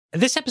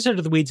This episode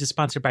of The Weeds is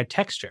sponsored by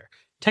Texture.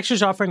 Texture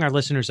is offering our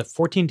listeners a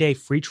 14-day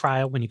free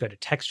trial when you go to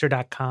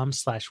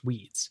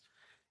texture.com/weeds.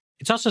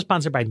 It's also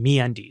sponsored by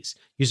MeUndies.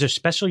 Use their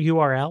special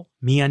URL,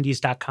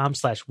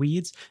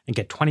 MeUndies.com/weeds, and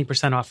get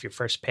 20% off your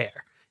first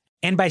pair.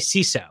 And by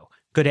CISO.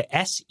 Go to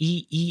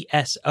SEESO.com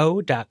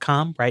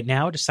right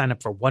now to sign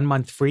up for 1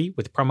 month free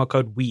with promo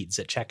code WEEDS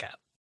at checkout.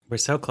 We're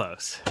so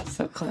close.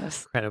 So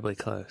close. Incredibly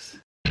close.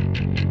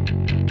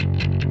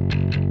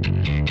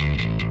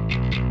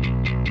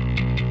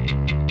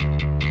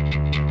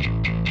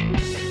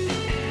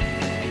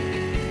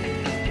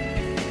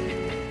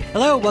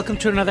 Hello, welcome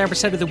to another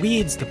episode of The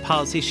Weeds, the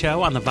policy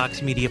show on the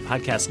Vox Media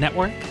Podcast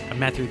Network. I'm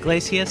Matthew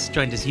Iglesias,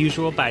 joined as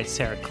usual by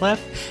Sarah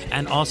Cliff,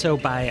 and also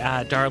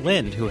by Dara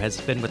Lind, who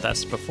has been with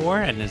us before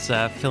and is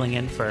filling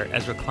in for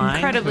Ezra Klein.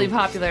 Incredibly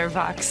popular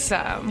Vox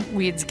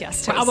Weeds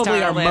guest host. Probably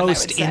Dara our Lind,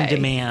 most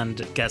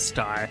in-demand guest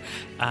star.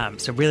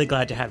 So really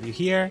glad to have you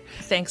here.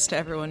 Thanks to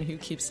everyone who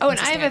keeps and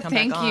I have a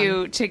thank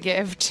you to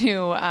give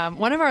to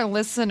one of our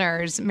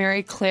listeners,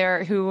 Mary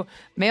Claire, who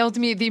mailed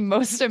me the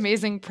most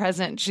amazing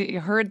present. She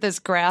heard this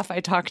graph I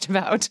talked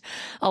about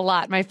a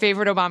lot, my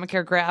favorite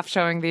Obamacare graph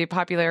showing the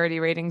popularity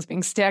ratings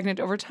being stagnant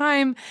over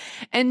time.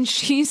 And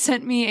she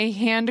sent me a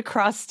hand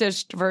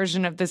cross-stitched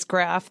version of this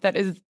graph that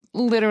is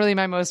literally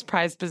my most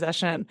prized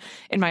possession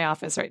in my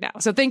office right now.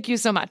 So thank you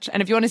so much.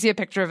 And if you want to see a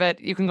picture of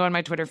it, you can go on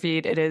my Twitter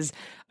feed. It is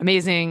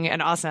amazing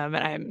and awesome.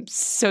 And I'm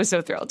so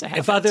thrilled to have it.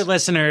 If other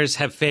listeners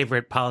have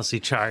favorite policy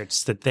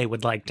charts that they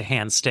would like to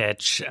hand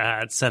stitch,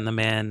 send them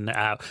in.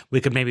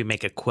 We could maybe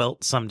make a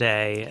quilt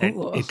someday.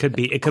 Ooh, it could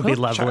be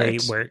lovely.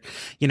 Chart. We're,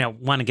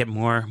 want to get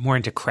more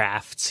into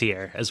crafts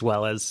here as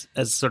well as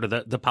sort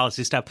of the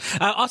policy stuff.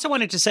 I also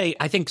wanted to say,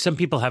 I think some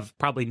people have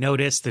probably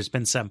noticed there's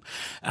been some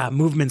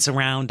movements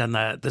around on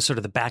the sort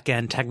of the back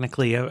end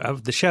technically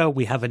of the show.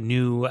 We have a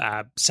new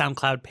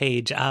SoundCloud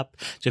page up.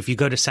 So if you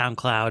go to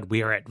SoundCloud,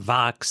 we are at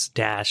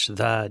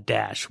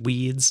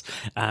Vox-the-Weeds,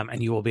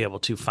 and you will be able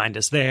to find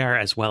us there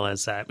as well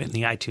as in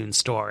the iTunes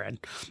store and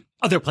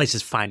other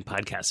places fine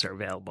podcasts are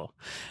available.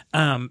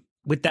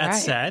 With that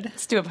said,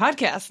 let's do a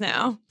podcast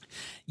now.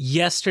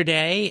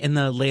 Yesterday in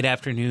the late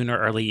afternoon or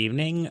early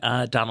evening,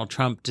 Donald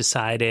Trump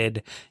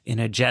decided in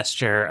a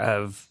gesture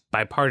of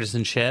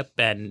bipartisanship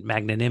and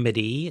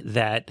magnanimity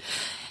that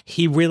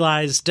he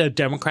realized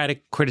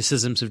Democratic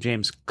criticisms of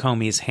James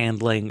Comey's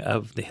handling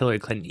of the Hillary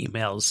Clinton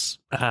emails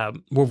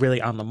were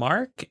really on the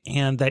mark,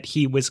 and that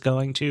he was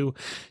going to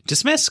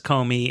dismiss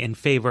Comey in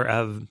favor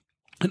of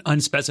an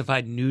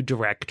unspecified new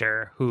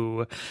director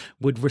who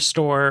would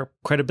restore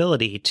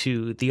credibility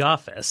to the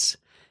office.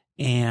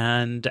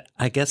 And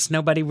I guess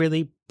nobody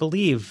really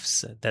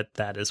believes that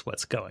that is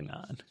what's going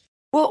on.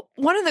 Well,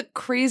 one of the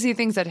crazy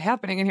things that's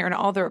happening in here and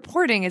all the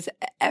reporting is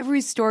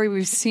every story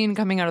we've seen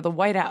coming out of the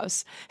White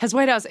House has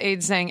White House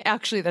aides saying,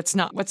 actually, that's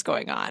not what's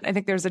going on. I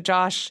think there's a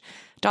Josh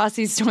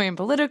Dawsey story in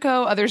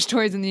Politico, other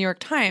stories in the New York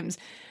Times,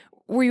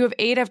 where you have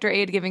aide after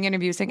aide giving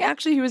interviews saying,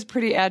 actually, he was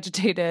pretty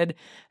agitated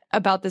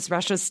about this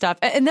Russia stuff.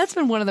 And that's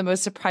been one of the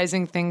most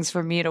surprising things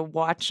for me to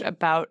watch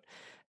about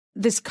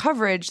this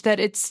coverage, that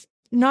it's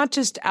not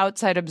just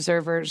outside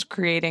observers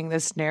creating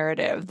this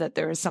narrative that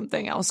there is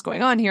something else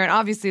going on here. And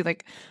obviously,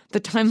 like,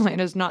 the timeline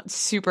is not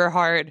super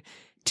hard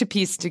to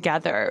piece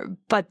together,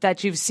 but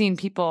that you've seen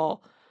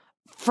people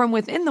from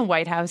within the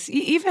White House,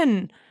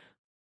 even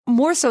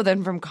more so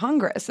than from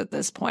Congress at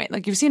this point.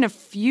 Like, you've seen a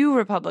few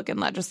Republican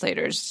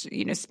legislators,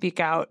 speak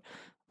out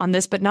on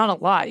this, but not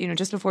a lot.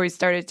 Just before we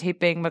started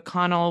taping,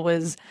 McConnell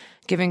was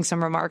giving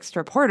some remarks to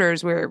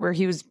reporters where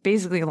he was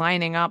basically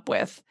lining up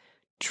with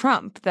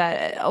Trump,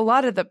 that a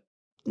lot of the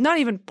not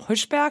even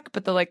pushback,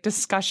 but the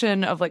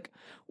discussion of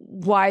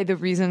why the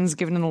reasons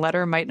given in the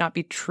letter might not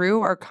be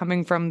true are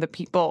coming from the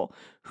people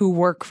who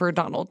work for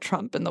Donald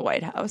Trump in the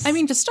White House. I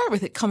mean, to start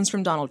with, it comes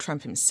from Donald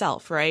Trump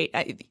himself, right?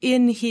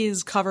 In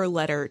his cover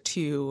letter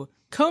to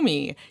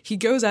Comey, he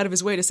goes out of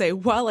his way to say,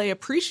 while I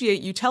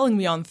appreciate you telling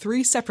me on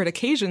 3 separate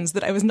occasions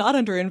that I was not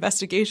under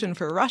investigation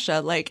for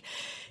Russia,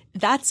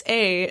 that's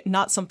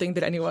not something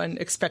that anyone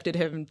expected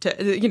him to,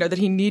 that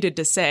he needed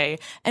to say.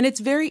 And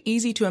it's very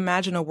easy to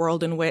imagine a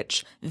world in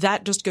which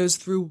that just goes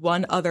through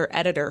one other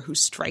editor who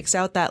strikes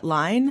out that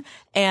line,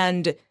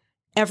 and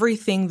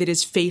everything that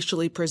is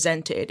facially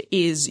presented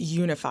is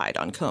unified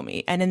on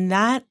Comey. And in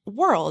that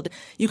world,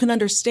 you can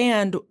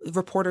understand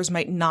reporters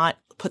might not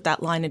put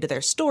that line into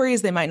their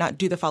stories. They might not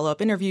do the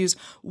follow-up interviews.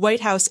 White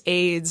House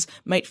aides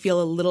might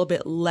feel a little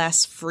bit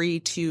less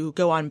free to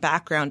go on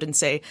background and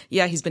say,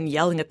 yeah, he's been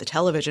yelling at the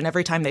television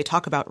every time they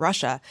talk about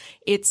Russia.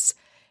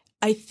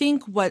 I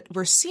think what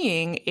we're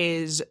seeing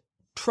is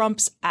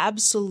Trump's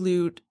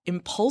absolute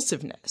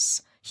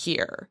impulsiveness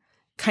here,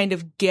 kind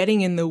of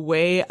getting in the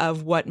way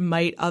of what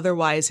might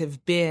otherwise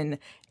have been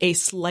a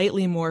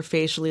slightly more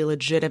facially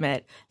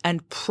legitimate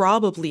and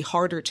probably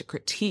harder to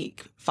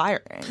critique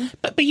firing.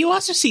 But you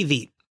also see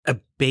the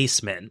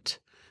abasement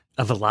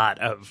of a lot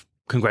of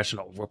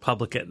congressional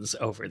Republicans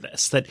over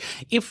this, that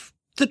if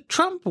the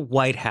Trump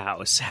White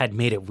House had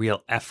made a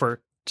real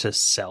effort to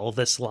sell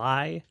this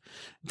lie.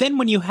 Then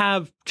when you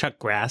have Chuck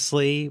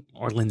Grassley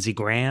or Lindsey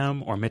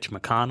Graham or Mitch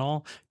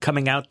McConnell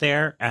coming out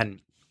there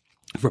and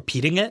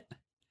repeating it,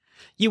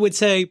 you would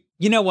say,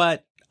 you know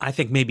what? I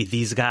think maybe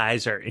these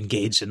guys are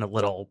engaged in a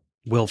little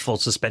willful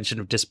suspension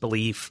of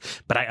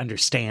disbelief, but I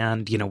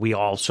understand, we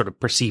all sort of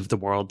perceive the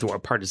world through our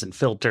partisan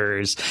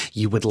filters.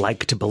 You would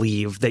like to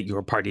believe that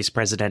your party's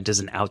president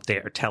isn't out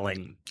there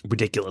telling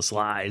ridiculous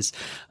lies.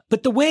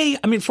 But the way,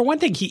 for one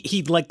thing,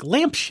 he like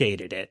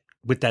lampshaded it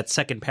with that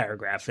second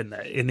paragraph in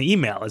the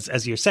email,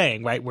 as you're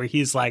saying, right? Where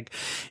he's like,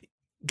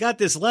 got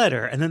this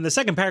letter. And then the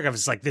second paragraph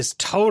is like, this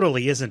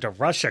totally isn't a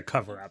Russia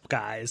cover up,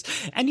 guys.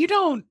 And you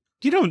don't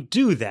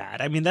do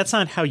that. That's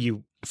not how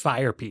you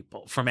fire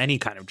people from any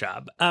kind of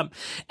job. And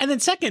then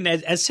second,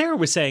 as Sarah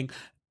was saying,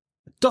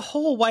 the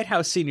whole White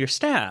House senior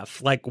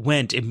staff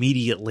went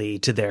immediately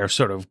to their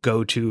sort of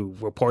go-to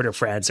reporter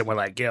friends and were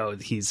like, yo,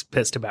 he's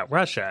pissed about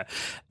Russia.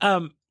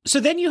 So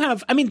then you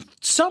have,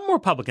 some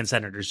Republican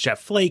senators,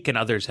 Jeff Flake and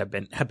others have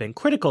been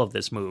critical of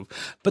this move,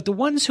 but the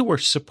ones who are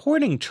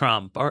supporting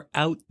Trump are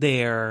out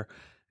there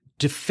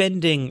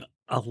defending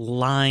a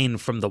line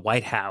from the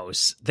White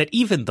House that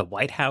even the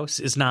White House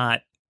is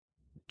not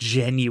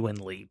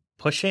genuinely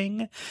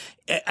pushing.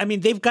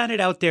 They've got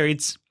it out there.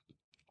 It's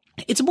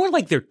more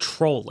like they're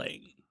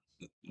trolling,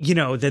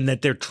 than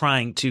that they're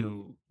trying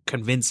to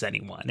convince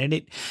anyone. And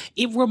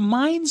it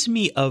reminds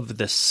me of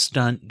the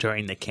stunt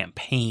during the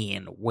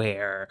campaign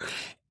where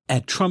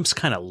at Trump's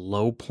kind of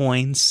low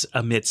points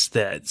amidst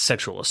the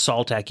sexual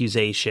assault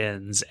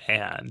accusations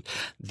and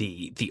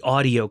the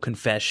audio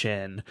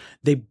confession,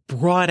 they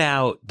brought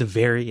out the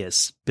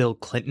various Bill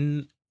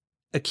Clinton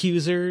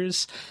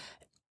accusers,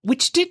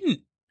 which didn't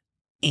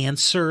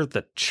answer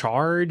the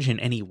charge in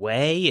any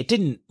way. It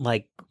didn't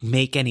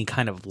make any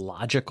kind of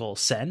logical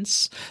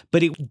sense,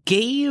 but it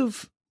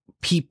gave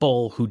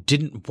people who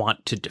didn't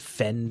want to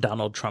defend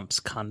Donald Trump's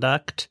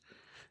conduct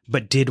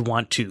but did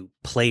want to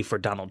play for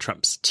Donald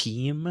Trump's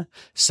team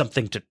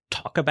something to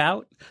talk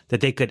about,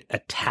 that they could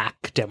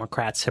attack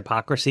Democrats'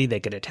 hypocrisy. They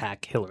could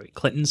attack Hillary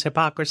Clinton's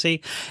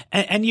hypocrisy.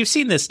 And you've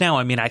seen this now.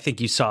 I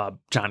think you saw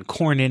John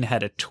Cornyn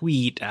had a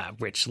tweet.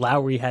 Rich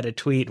Lowry had a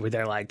tweet where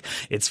they're like,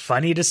 it's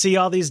funny to see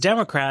all these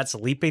Democrats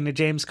leaping to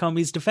James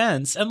Comey's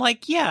defense. And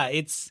yeah,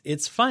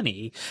 it's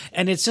funny.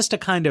 And it's just a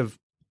kind of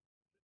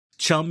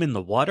chum in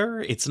the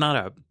water. It's not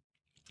a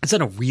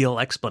real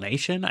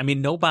explanation.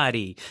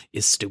 Nobody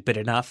is stupid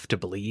enough to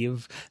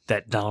believe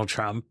that Donald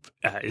Trump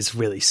is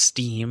really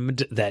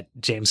steamed that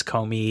James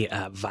Comey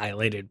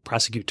violated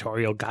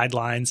prosecutorial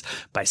guidelines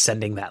by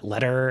sending that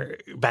letter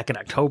back in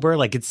October.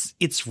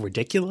 It's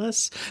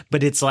ridiculous,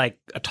 but it's like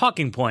a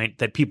talking point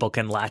that people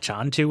can latch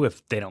onto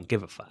if they don't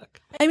give a fuck.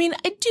 I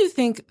do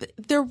think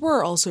there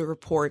were also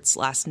reports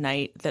last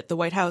night that the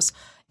White House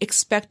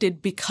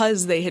expected,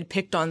 because they had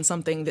picked on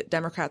something that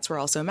Democrats were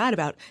also mad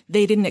about,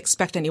 they didn't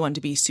expect anyone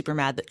to be super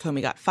mad that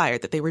Comey got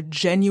fired, that they were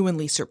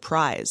genuinely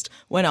surprised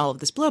when all of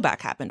this blowback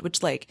happened, which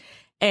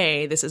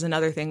this is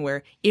another thing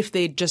where if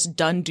they'd just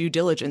done due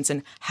diligence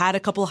and had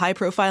a couple high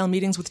profile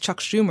meetings with Chuck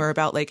Schumer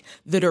about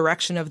the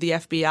direction of the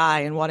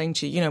FBI and wanting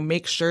to,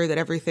 make sure that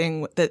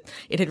everything, that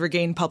it had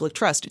regained public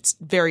trust, it's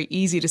very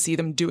easy to see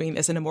them doing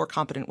this in a more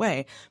competent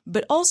way.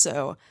 But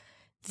also,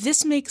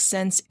 this makes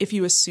sense if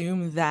you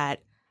assume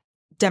that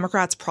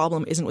Democrats'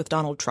 problem isn't with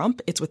Donald Trump,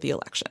 it's with the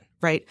election,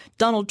 right?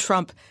 Donald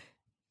Trump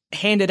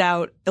handed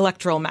out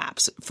electoral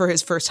maps for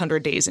his first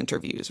 100 days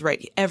interviews,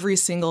 right? Every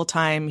single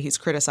time he's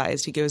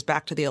criticized, he goes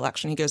back to the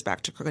election, he goes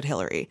back to crooked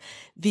Hillary.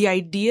 The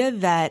idea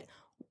that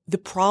the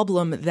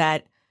problem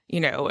that,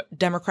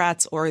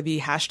 Democrats or the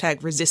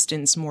hashtag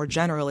resistance more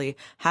generally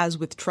has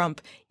with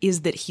Trump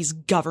is that he's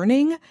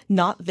governing,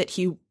 not that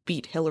he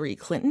beat Hillary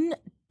Clinton,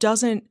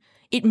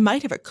 it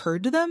might have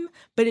occurred to them,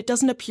 but it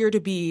doesn't appear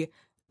to be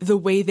the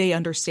way they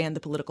understand the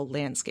political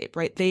landscape,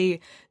 right?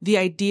 The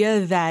idea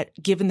that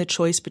given the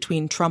choice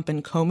between Trump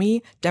and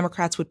Comey,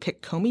 Democrats would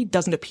pick Comey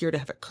doesn't appear to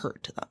have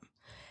occurred to them.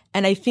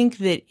 And I think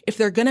that if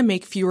they're going to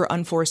make fewer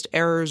unforced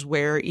errors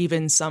where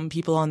even some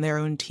people on their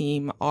own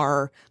team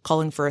are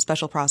calling for a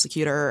special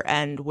prosecutor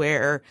and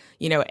where,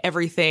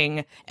 every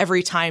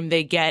time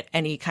they get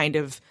any kind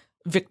of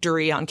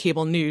victory on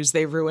cable news,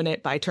 they ruin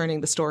it by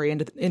turning the story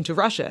into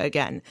Russia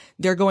again,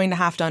 they're going to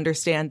have to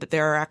understand that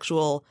there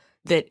are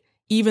that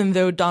even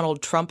though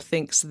Donald Trump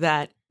thinks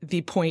that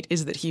the point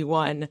is that he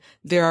won,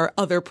 there are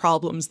other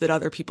problems that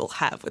other people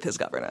have with his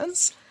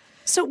governance.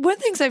 So one of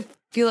the things I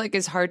feel like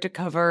is hard to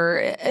cover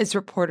as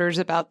reporters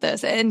about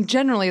this, and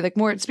generally,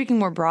 speaking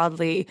more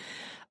broadly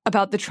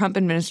about the Trump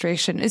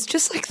administration, is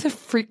just the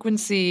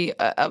frequency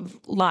of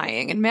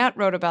lying. And Matt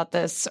wrote about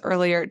this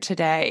earlier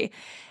today,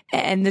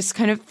 and this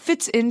kind of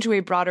fits into a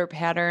broader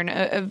pattern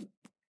of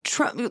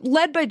Trump,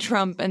 led by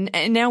Trump, and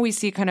now we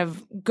see kind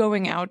of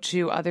going out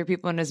to other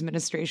people in his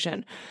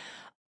administration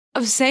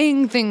of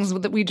saying things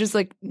that we just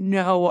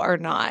know are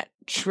not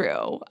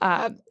true.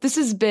 This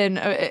has been,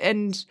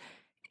 and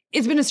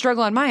it's been a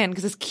struggle on my end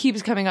because this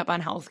keeps coming up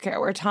on healthcare,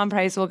 where Tom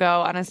Price will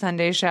go on a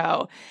Sunday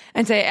show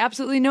and say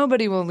absolutely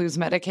nobody will lose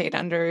Medicaid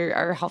under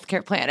our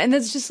healthcare plan. And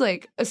that's just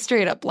like a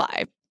straight up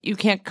lie. You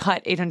can't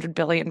cut $800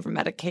 billion from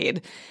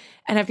Medicaid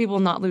and have people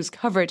not lose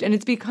coverage. And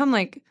it's become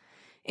like,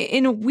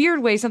 in a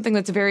weird way, something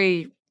that's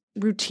very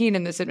routine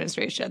in this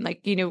administration. Like,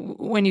 you know,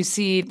 when you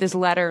see this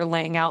letter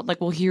laying out, like,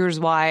 well, here's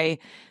why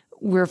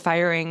we're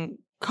firing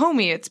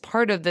Comey, it's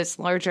part of this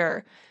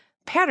larger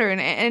pattern.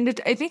 And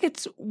I think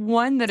it's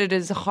one that it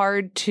is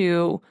hard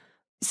to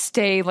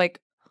stay like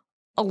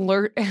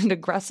alert and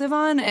aggressive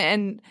on.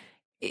 And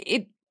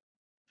it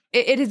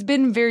has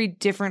been very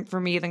different for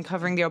me than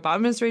covering the Obama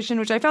administration,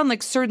 which I found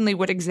like certainly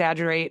would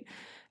exaggerate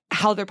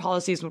how their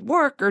policies would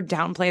work or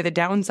downplay the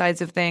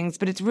downsides of things.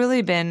 But it's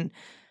really been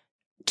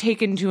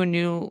taken to a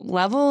new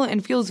level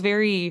and feels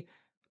very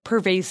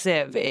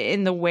pervasive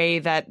in the way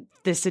that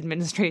this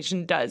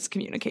administration does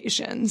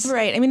communications.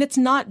 Right. I mean, it's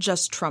not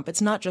just Trump.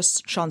 It's not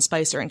just Sean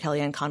Spicer and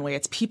Kellyanne Conway.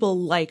 It's people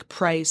like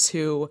Price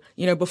who,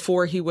 you know,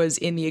 before he was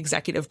in the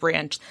executive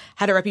branch,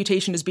 had a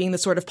reputation as being the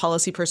sort of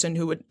policy person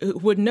who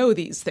would know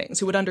these things,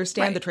 who would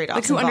understand the trade-offs.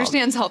 Like who involved.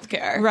 understands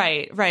healthcare.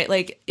 Right.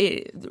 Like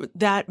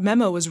that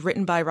memo was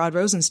written by Rod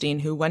Rosenstein,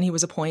 who when he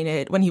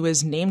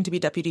was named to be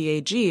deputy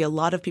AG, a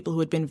lot of people who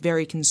had been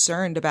very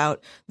concerned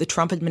about the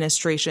Trump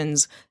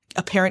administration's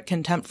apparent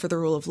contempt for the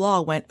rule of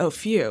law went, oh,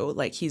 phew,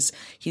 like he's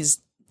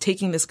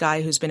taking this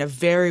guy who's been a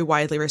very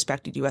widely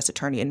respected U.S.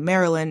 attorney in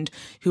Maryland,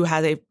 who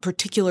has a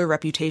particular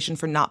reputation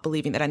for not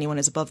believing that anyone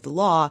is above the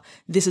law.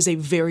 This is a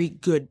very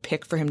good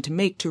pick for him to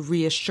make to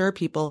reassure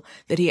people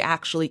that he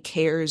actually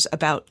cares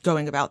about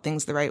going about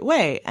things the right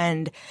way.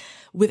 And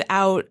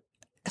without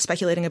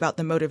speculating about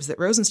the motives that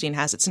Rosenstein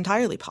has, it's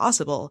entirely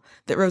possible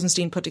that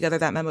Rosenstein put together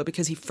that memo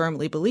because he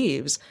firmly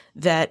believes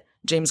that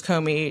James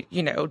Comey,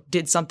 you know,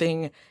 did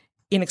something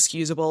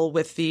inexcusable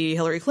with the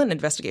Hillary Clinton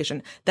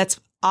investigation. That's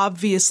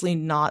obviously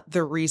not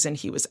the reason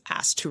he was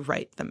asked to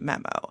write the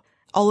memo.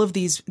 All of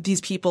these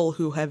people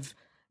who have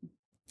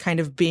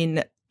kind of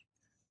been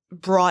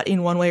brought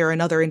in one way or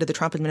another into the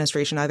Trump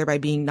administration, either by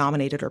being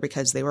nominated or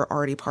because they were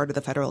already part of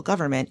the federal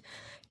government,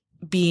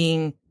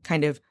 being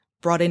kind of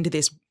brought into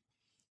this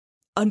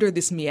under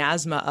this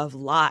miasma of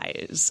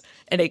lies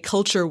and a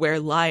culture where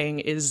lying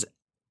is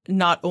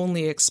not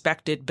only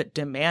expected but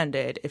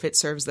demanded if it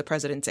serves the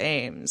president's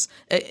aims.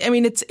 I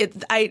mean,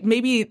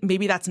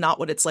 maybe that's not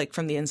what it's like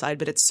from the inside,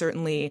 but it's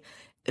certainly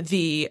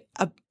the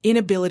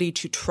inability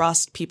to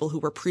trust people who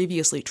were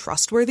previously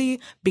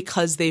trustworthy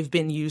because they've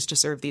been used to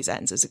serve these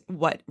ends is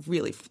what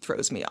really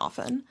throws me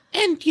often.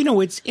 And, you know,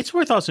 it's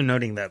worth also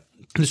noting the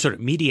sort of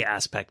media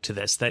aspect to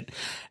this that,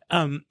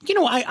 you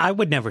know, I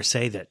would never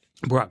say that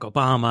Barack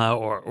Obama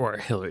or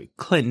Hillary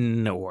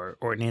Clinton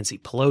or Nancy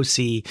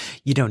Pelosi,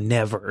 you know,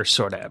 never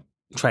sort of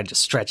tried to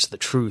stretch the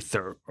truth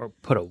or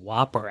put a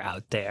whopper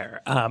out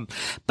there.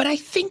 But I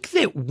think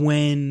that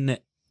when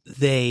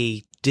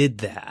they did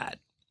that,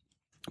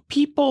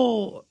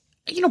 people,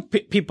 you know,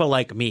 people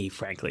like me,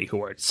 frankly,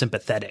 who are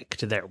sympathetic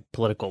to their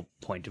political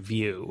point of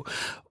view,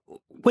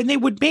 when they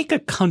would make a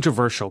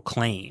controversial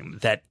claim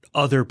that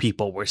other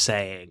people were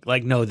saying,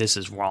 like, no, this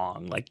is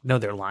wrong, like, no,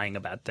 they're lying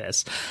about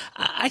this,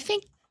 I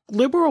think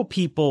liberal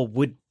people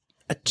would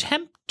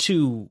attempt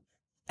to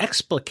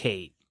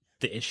explicate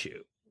the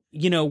issue,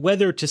 you know,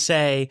 whether to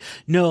say,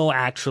 no,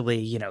 actually,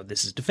 you know,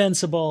 this is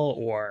defensible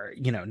or,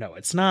 you know, no,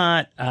 it's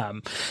not.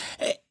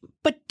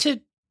 But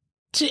to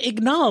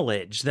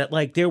acknowledge that,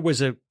 like, there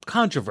was a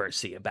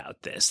controversy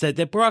about this, that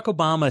Barack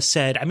Obama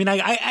said, I mean,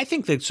 I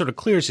think the sort of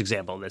clearest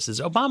example of this is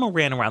Obama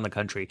ran around the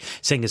country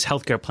saying his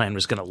healthcare plan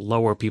was going to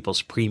lower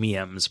people's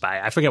premiums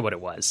by, I forget what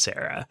it was,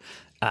 Sarah.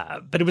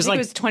 But it was like, it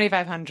was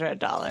 $2,500.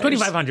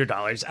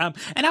 $2,500.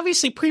 And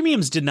obviously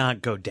premiums did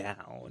not go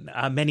down.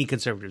 Many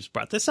conservatives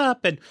brought this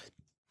up, and,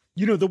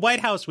 you know, the White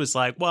House was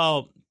like,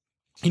 well,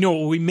 you know,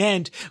 what we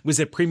meant was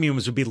that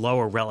premiums would be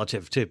lower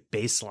relative to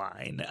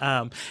baseline.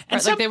 And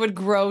right, like they would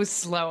grow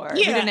slower.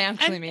 Yeah, we didn't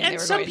actually mean they were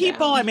some going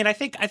people, down. I mean, I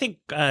think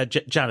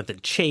Jonathan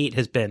Chait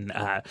has been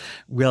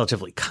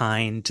relatively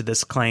kind to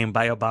this claim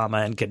by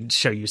Obama and can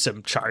show you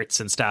some charts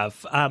and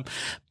stuff.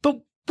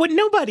 But what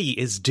nobody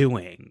is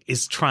doing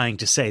is trying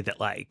to say that,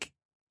 like,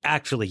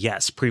 actually,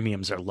 yes,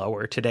 premiums are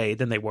lower today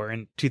than they were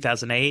in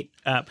 2008,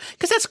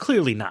 because that's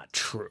clearly not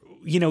true.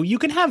 You know, you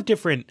can have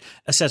different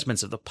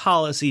assessments of the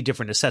policy,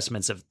 different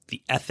assessments of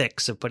the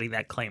ethics of putting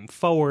that claim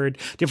forward,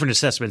 different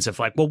assessments of,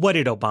 like, well, what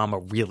did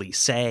Obama really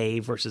say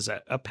versus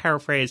a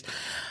paraphrase.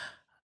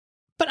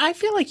 But I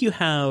feel like you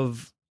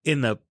have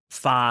in the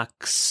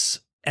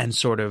Fox and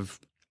sort of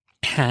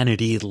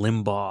Hannity,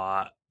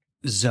 Limbaugh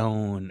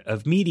zone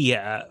of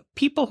media,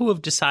 people who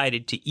have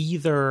decided to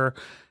either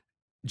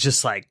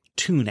just, like,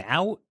 tune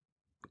out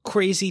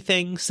crazy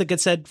things that get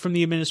said from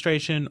the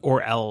administration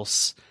or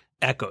else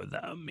echo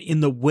them in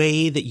the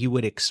way that you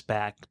would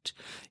expect,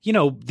 you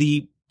know,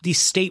 the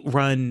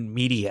state-run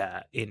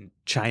media in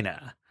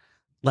China,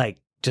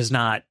 like, does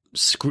not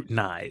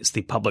scrutinize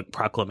the public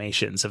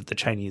proclamations of the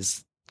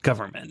Chinese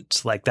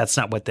government. Like, that's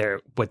not what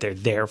they're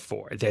there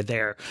for. They're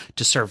there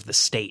to serve the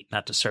state,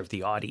 not to serve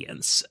the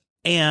audience.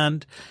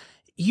 And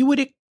you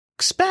would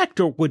expect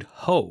or would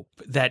hope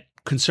that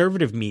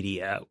conservative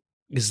media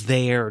is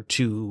there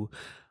to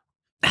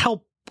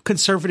help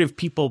conservative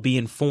people be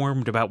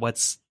informed about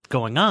what's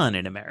going on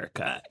in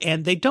America.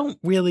 And they don't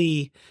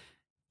really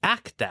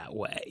act that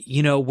way.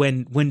 You know,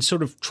 when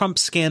sort of Trump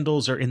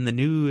scandals are in the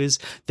news,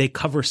 they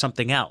cover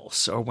something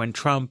else. Or when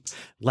Trump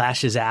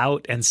lashes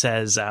out and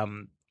says,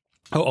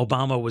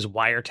 Obama was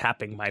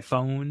wiretapping my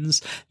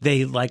phones,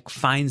 they like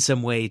find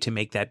some way to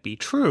make that be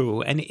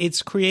true. And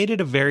it's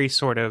created a very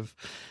sort of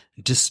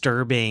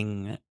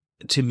disturbing,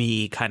 to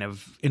me, kind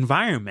of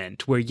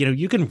environment where, you know,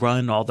 you can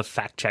run all the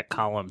fact check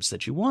columns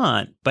that you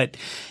want, but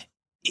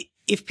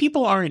if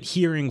people aren't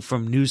hearing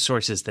from news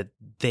sources that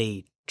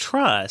they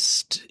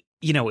trust,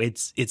 you know,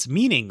 it's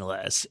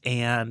meaningless,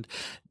 and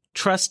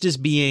trust is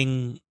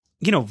being,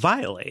 you know,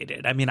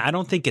 violated. I mean, I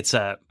don't think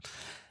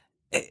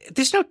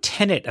there's no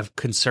tenet of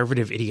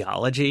conservative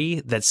ideology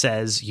that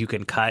says you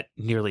can cut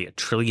nearly $1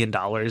 trillion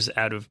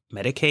out of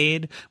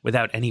Medicaid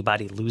without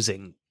anybody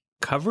losing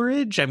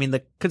coverage. I mean,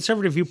 the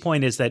conservative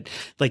viewpoint is that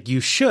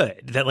you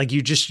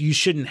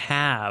shouldn't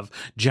have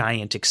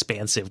giant,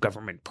 expansive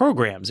government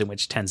programs in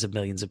which tens of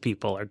millions of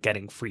people are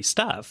getting free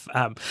stuff.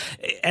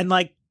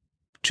 And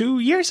 2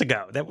 years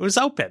ago, that was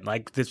open.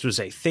 Like, this was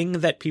a thing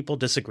that people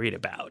disagreed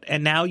about.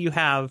 And now you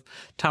have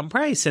Tom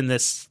Price in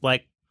this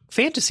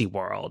fantasy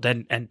world,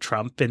 and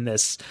Trump in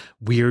this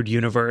weird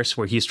universe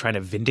where he's trying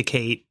to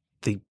vindicate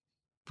the,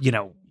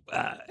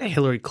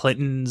 Hillary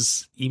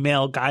Clinton's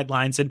email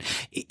guidelines. And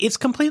it's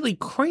completely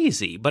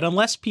crazy. But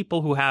unless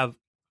people who have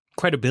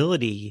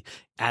credibility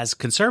as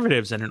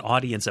conservatives and an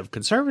audience of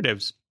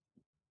conservatives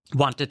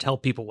want to tell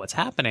people what's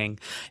happening,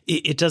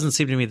 it doesn't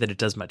seem to me that it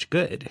does much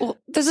good. Well,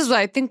 this is what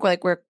I think,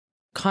 where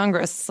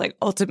Congress,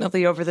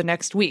 ultimately over the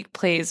next week,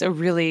 plays a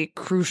really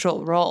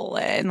crucial role.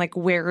 And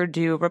where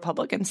do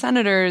Republican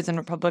senators and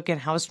Republican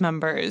House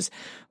members,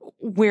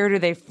 where do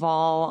they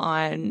fall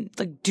on,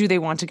 do they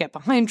want to get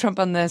behind Trump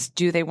on this?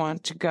 Do they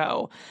want to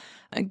go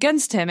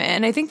against him?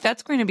 And I think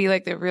that's going to be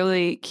the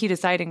really key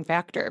deciding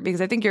factor,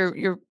 because I think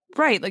you're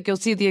right. You'll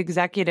see the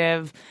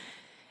executive.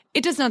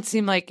 It does not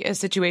seem like a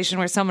situation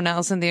where someone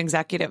else in the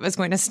executive is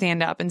going to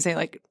stand up and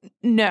say,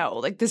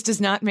 no, this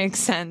does not make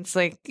sense.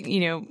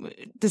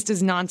 This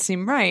does not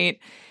seem right.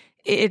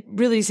 It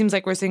really seems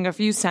like we're seeing a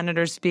few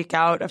senators speak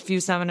out, a few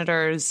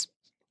senators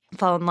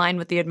fall in line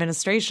with the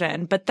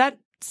administration. But that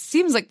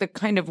seems like the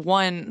kind of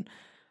one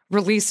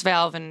release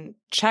valve and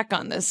check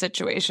on this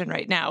situation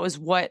right now is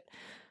what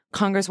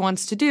Congress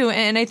wants to do.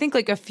 And I think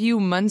a few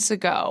months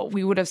ago,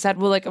 we would have said,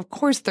 well, of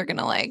course they're going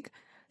to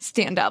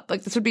stand up.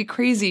 This would be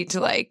crazy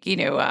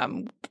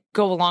to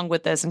go along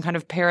with this and kind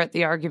of parrot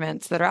the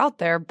arguments that are out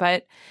there.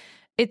 But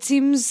it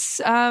seems,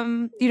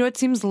 it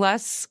seems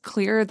less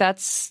clear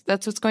that's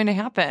what's going to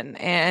happen,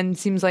 and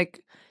seems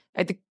like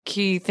the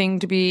key thing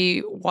to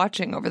be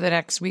watching over the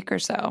next week or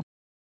so.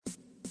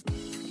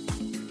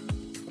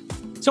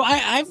 So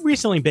I've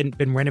recently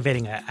been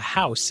renovating a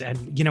house,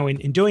 and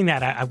in doing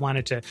that, I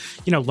wanted to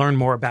learn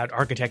more about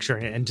architecture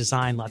and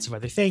design, lots of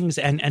other things.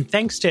 And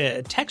thanks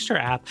to Texture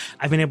app,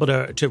 I've been able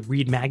to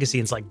read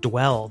magazines like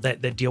Dwell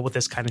that deal with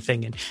this kind of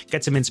thing and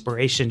get some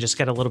inspiration, just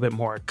get a little bit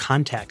more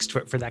context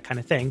for that kind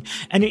of thing.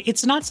 And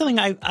it's not something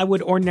I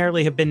would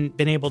ordinarily have been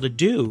able to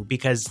do,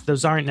 because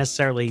those aren't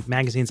necessarily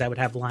magazines I would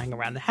have lying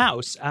around the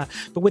house.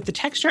 But with the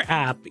Texture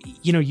app,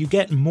 you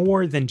get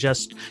more than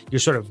just your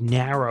sort of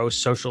narrow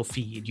social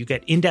feed. You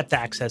get in-depth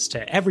access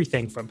to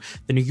everything from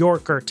the New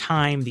Yorker,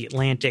 Time, the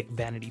Atlantic,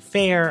 Vanity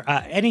Fair,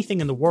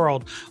 anything in the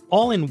world,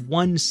 all in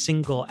one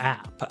single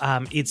app.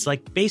 It's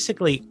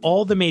basically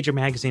all the major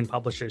magazine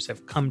publishers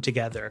have come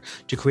together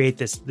to create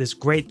this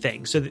great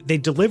thing. So they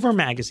deliver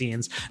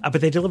magazines,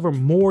 but they deliver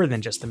more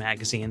than just the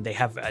magazine. They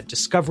have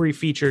discovery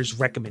features,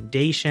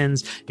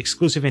 recommendations,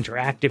 exclusive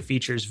interactive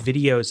features,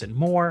 videos, and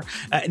more.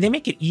 And they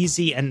make it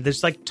easy, and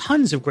there's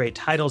tons of great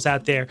titles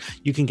out there.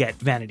 You can get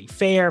Vanity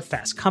Fair,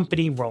 Fast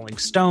Company, Rolling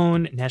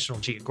Stone, National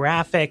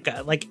Geographic,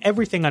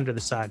 everything under the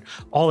sun,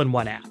 all in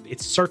one app.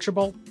 It's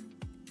searchable.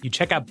 You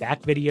check out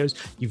back videos,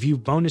 you view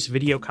bonus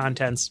video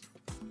contents,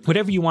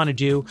 whatever you want to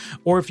do,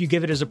 or if you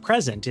give it as a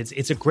present,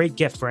 it's a great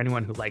gift for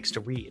anyone who likes to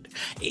read.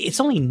 It's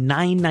only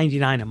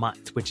 $9.99 a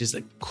month, which is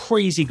a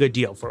crazy good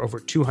deal for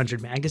over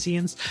 200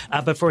 magazines.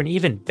 But for an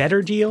even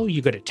better deal,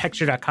 you go to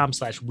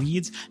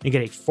texture.com/weeds and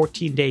get a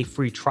 14-day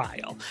free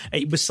trial.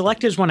 It was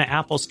selected as one of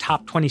Apple's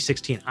top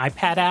 2016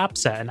 iPad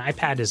apps. An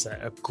iPad is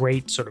a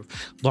great sort of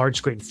large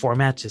screen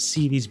format to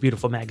see these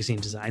beautiful magazine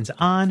designs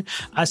on.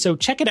 So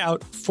check it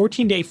out.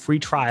 14-day free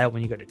trial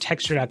when you go to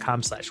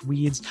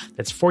texture.com/weeds.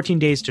 That's 14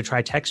 days to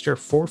try Texture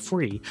for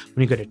free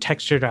when you go to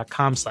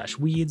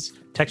texture.com/weeds,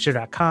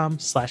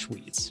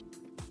 texture.com/weeds.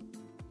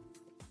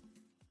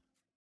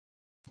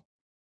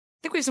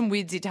 I think we have some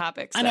weedsy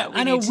topics. I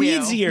know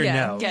weedsy or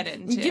no. Get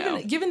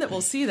into. Given that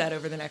we'll see that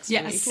over the next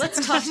yes. week,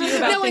 let's talk to you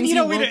about things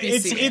you won't be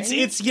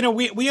seeing. It's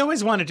we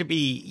always want it to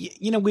be,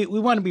 we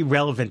want to be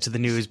relevant to the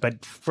news,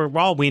 but for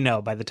all we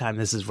know, by the time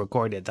this is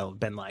recorded, there'll have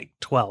been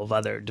 12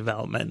 other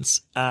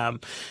developments.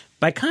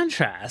 By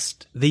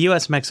contrast, the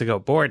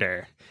U.S.-Mexico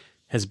border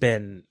has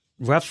been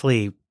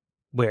roughly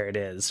where it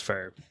is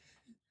for,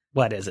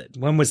 what is it?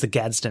 When was the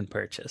Gadsden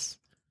Purchase?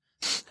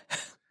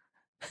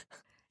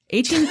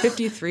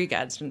 1853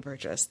 Gadsden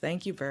Purchase.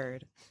 Thank you,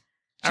 Bird.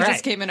 She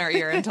just came in our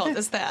ear and told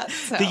us that.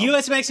 So. The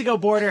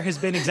U.S.-Mexico border has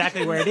been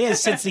exactly where it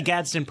is since the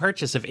Gadsden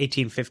Purchase of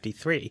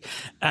 1853,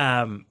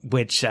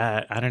 which,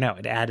 I don't know,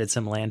 it added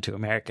some land to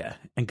America,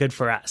 and good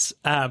for us.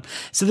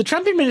 So the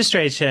Trump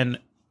administration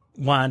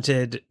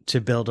wanted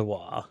to build a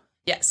wall.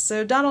 Yes.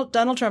 So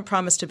Donald Trump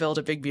promised to build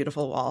a big,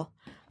 beautiful wall,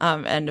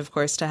 and, of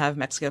course, to have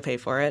Mexico pay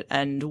for it.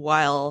 And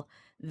while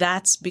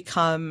that's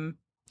become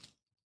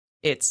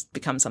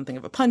something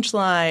of a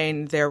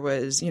punchline, there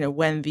was,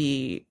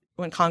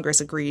 when Congress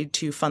agreed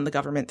to fund the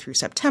government through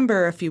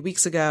September a few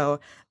weeks ago,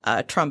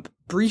 Trump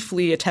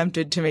briefly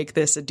attempted to make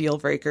this a deal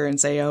breaker and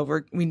say,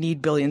 we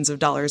need billions of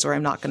dollars or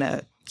I'm not going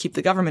to keep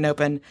the government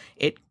open.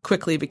 It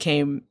quickly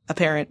became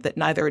apparent that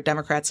neither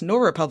Democrats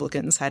nor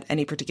Republicans had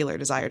any particular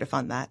desire to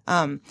fund that.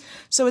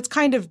 So it's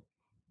kind of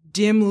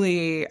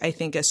dimly, I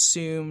think,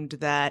 assumed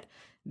that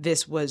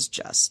this was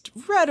just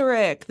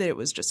rhetoric, that it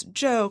was just a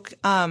joke.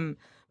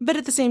 But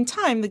at the same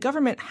time, the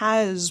government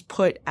has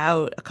put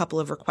out a couple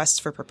of requests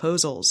for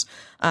proposals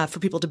for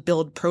people to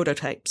build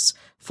prototypes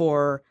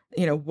for,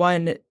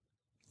 one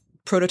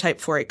prototype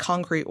for a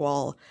concrete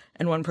wall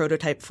and one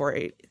prototype for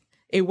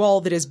a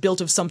wall that is built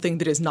of something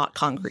that is not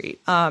concrete.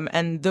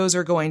 And those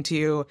are going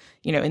to,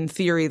 in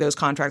theory, those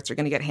contracts are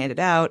going to get handed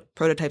out.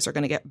 Prototypes are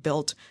going to get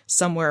built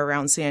somewhere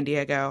around San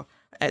Diego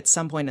at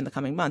some point in the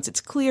coming months. It's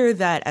clear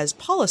that as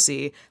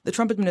policy, the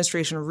Trump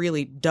administration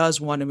really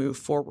does want to move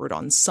forward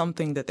on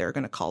something that they're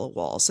going to call a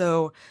wall.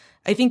 So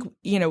I think,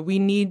 we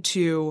need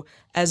to,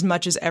 as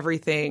much as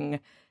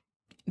everything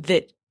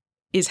that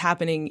is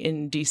happening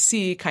in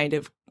DC kind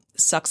of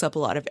sucks up a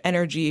lot of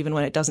energy, even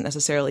when it doesn't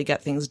necessarily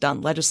get things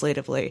done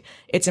legislatively,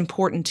 it's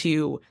important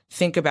to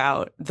think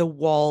about the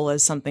wall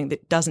as something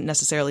that doesn't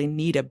necessarily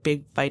need a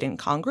big fight in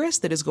Congress,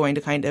 that is going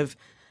to kind of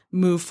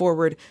move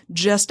forward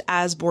just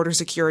as border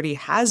security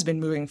has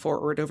been moving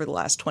forward over the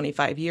last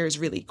 25 years,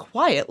 really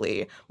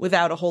quietly,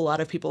 without a whole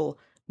lot of people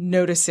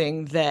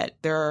noticing that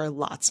there are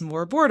lots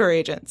more border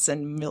agents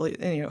and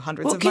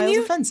hundreds of miles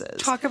of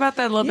fences. Talk about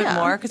that a little bit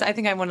more, because I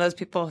think I'm one of those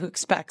people who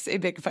expects a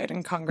big fight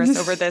in Congress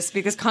over this,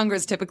 because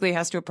Congress typically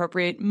has to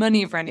appropriate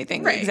money for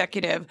anything the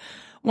executive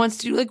wants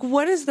to do. Like,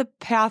 what is the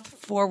path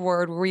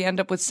forward where we end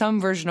up with some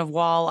version of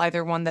wall,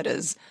 either one that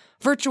is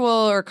virtual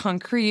or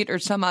concrete or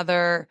some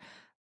other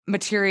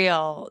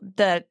material,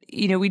 that,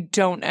 we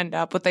don't end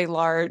up with a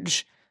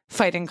large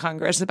fight in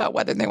Congress about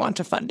whether they want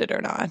to fund it or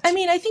not? I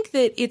mean, I think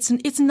that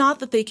it's not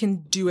that they can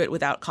do it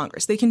without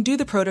Congress. They can do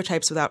the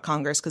prototypes without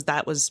Congress because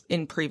that was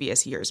in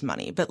previous years'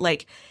 money. But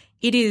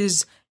it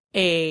is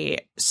a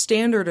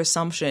standard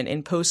assumption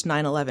in post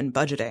 9/11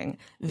 budgeting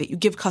that you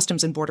give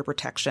Customs and Border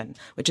Protection,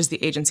 which is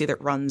the agency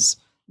that runs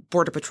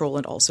Border Patrol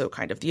and also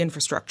kind of the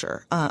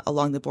infrastructure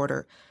along the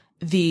border,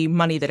 the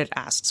money that it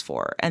asks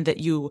for, and that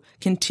you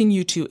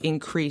continue to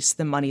increase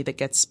the money that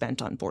gets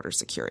spent on border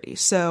security.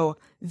 So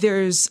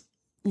there's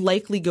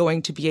likely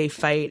going to be a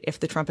fight if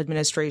the Trump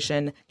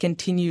administration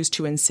continues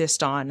to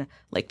insist on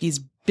these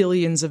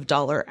billions of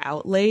dollar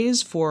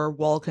outlays for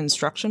wall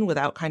construction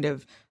without kind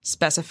of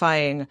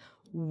specifying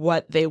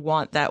what they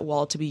want that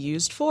wall to be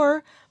used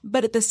for.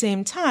 But at the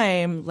same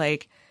time,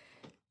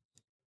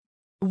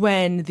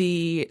 when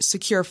the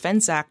Secure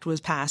Fence Act was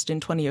passed in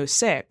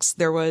 2006,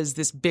 there was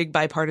this big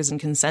bipartisan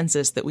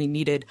consensus that we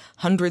needed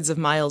hundreds of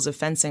miles of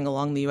fencing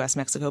along the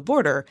U.S.-Mexico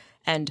border,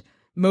 and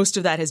most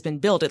of that has been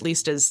built, at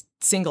least as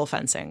single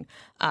fencing.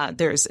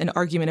 There's an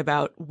argument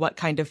about what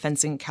kind of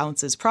fencing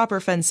counts as proper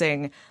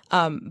fencing,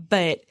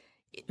 but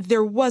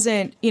there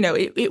wasn't,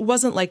 it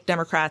wasn't like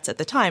Democrats at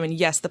the time. And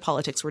yes, the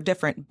politics were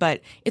different,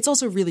 but it's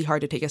also really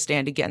hard to take a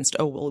stand against,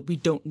 we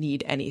don't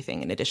need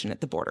anything in addition at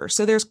the border.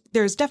 So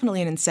there's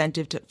definitely an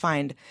incentive to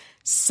find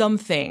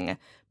something,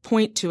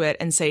 point to it,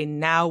 and say,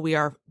 now we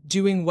are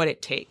doing what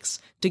it takes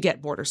to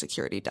get border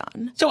security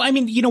done. So, I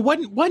mean,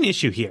 one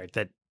issue here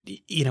that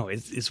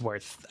is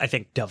worth, I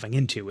think, delving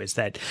into is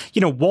that,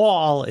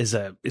 wall is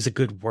a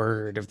good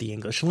word of the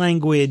English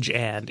language.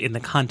 And in the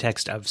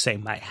context of, say,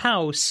 my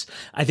house,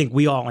 I think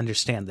we all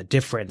understand the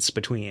difference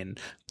between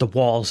the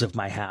walls of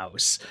my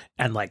house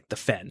and the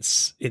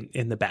fence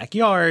in the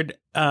backyard.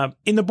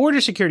 In the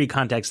border security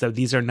context, though,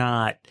 these are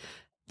not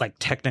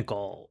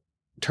technical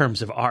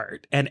terms of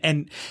art,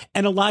 and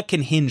a lot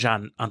can hinge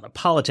on the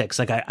politics.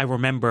 I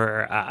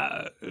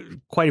remember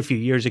quite a few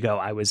years ago,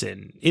 I was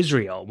in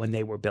Israel when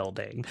they were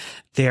building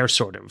their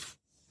sort of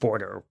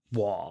border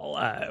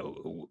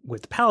wall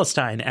with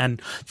Palestine, and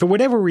for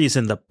whatever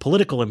reason, the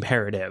political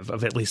imperative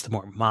of at least the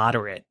more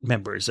moderate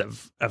members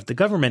of the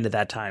government at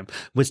that time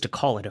was to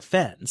call it a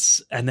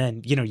fence. And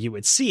then you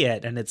would see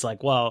it, and it's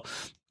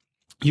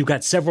you've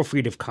got several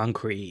feet of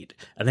concrete,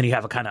 and then you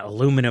have a kind of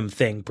aluminum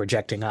thing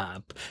projecting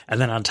up.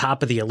 And then on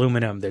top of the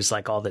aluminum, there's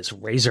all this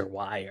razor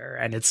wire.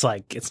 And it's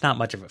not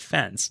much of a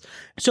fence.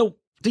 So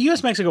the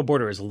U.S.-Mexico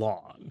border is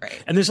long.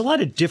 Right. And there's a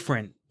lot of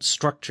different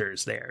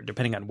structures there,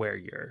 depending on where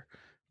you're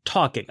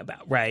talking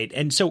about, right?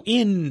 And so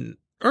in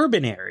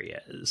urban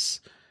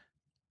areas,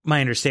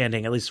 my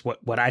understanding, at least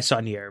what I saw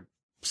near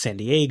San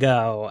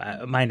Diego,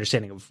 my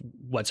understanding of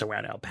what's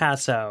around El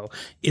Paso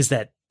is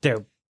that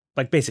there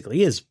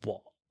basically is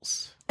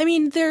walls. I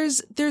mean,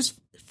 there's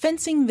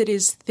fencing that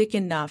is thick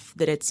enough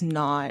that it's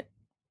not,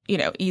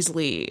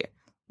 easily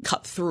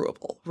cut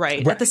throughable,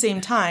 right? At the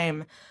same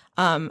time,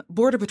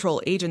 Border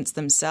Patrol agents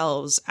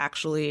themselves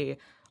actually,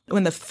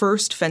 when the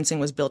first fencing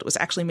was built, it was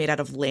actually made out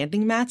of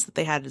landing mats that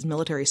they had as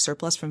military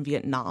surplus from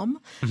Vietnam.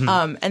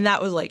 Mm-hmm. And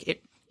that was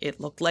it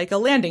looked like a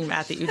landing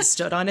mat that you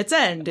stood on its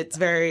end.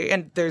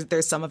 And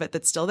there's some of it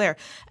that's still there.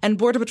 And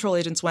Border Patrol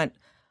agents went,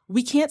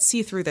 we can't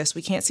see through this.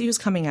 We can't see who's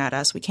coming at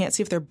us. We can't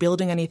see if they're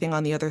building anything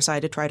on the other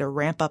side to try to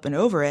ramp up and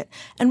over it.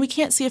 And we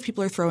can't see if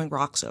people are throwing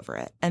rocks over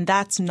it. And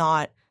that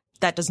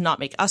does not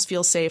make us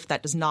feel safe.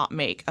 That does not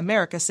make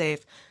America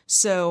safe.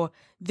 So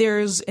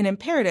there's an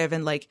imperative.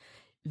 And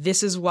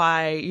this is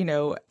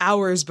why,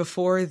 hours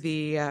before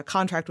the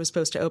contract was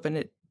supposed to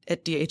open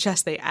at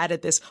DHS, they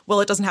added this,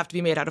 well, it doesn't have to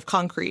be made out of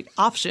concrete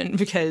option,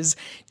 because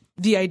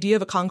the idea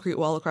of a concrete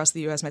wall across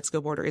the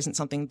U.S.-Mexico border isn't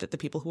something that the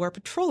people who are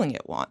patrolling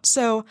it want.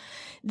 So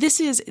this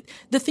is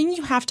the thing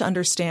you have to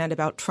understand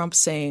about Trump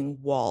saying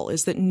wall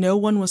is that no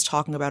one was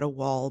talking about a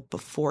wall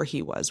before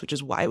he was, which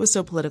is why it was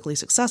so politically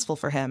successful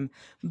for him.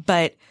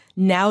 But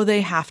now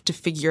they have to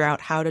figure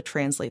out how to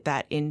translate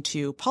that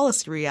into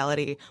policy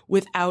reality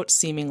without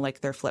seeming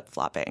like they're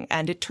flip-flopping.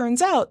 And it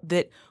turns out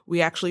that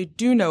we actually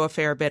do know a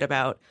fair bit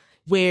about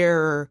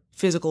where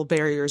physical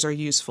barriers are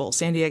useful.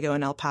 San Diego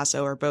and El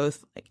Paso are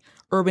both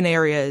urban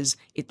areas.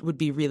 It would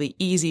be really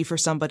easy for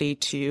somebody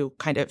to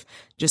kind of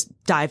just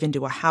dive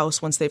into a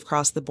house once they've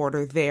crossed the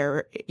border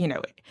there.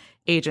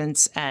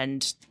 Agents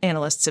and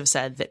analysts have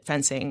said that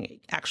fencing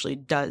actually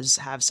does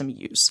have some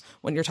use.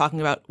 When you're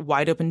talking about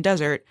wide open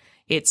desert,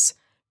 it's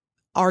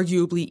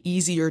arguably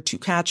easier to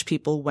catch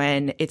people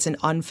when it's an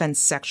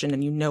unfenced section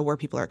and you know where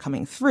people are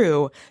coming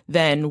through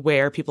than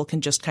where people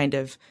can just kind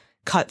of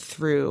cut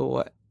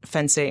through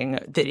fencing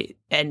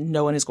and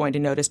no one is going to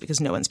notice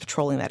because no one's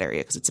patrolling that area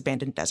because it's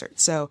abandoned desert.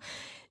 So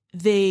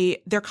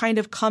they're kind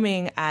of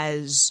coming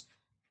as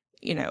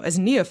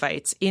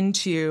neophytes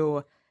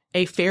into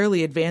a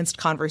fairly advanced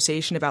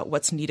conversation about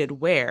what's needed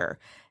where.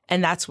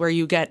 And that's where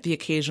you get the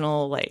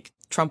occasional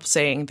Trump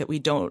saying that we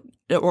don't,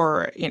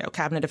 or,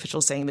 cabinet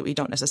officials saying that we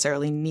don't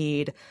necessarily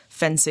need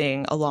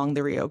fencing along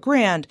the Rio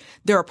Grande.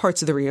 There are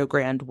parts of the Rio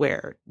Grande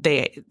where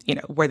they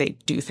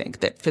do think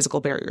that physical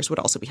barriers would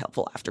also be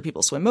helpful after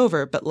people swim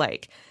over. But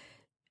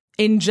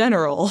in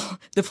general,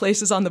 the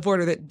places on the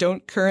border that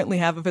don't currently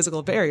have a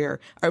physical barrier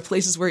are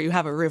places where you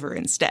have a river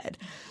instead.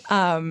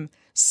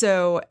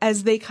 So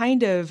as they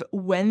kind of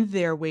wend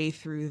their way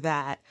through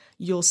that,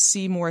 you'll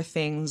see more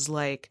things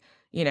like,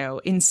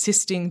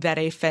 insisting that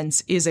a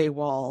fence is a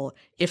wall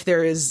if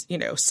there is,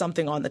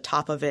 something on the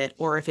top of it,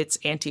 or if it's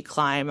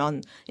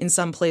anti-climb. In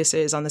some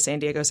places on the San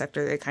Diego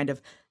sector, they kind of,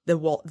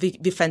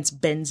 the fence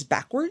bends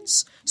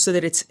backwards so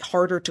that it's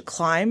harder to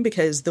climb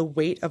because the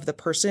weight of the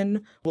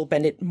person will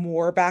bend it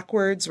more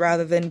backwards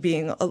rather than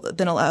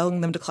allowing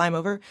them to climb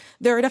over.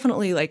 There are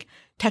definitely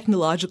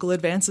technological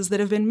advances that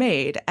have been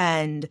made,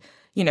 and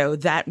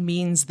that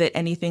means that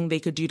anything they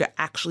could do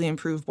to actually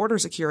improve border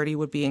security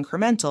would be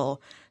incremental.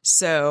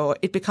 So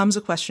it becomes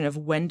a question of,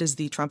 when does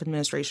the Trump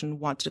administration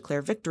want to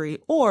declare victory?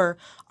 Or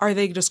are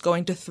they just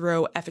going to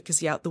throw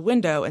efficacy out the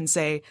window and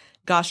say,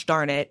 gosh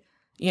darn it,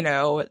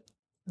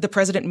 the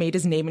president made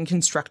his name in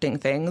constructing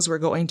things. We're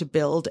going to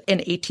build an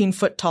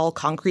 18-foot tall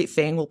concrete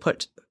thing. We'll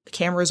put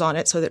cameras on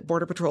it so that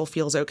Border Patrol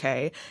feels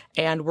okay.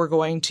 And we're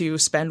going to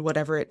spend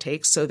whatever it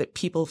takes so that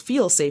people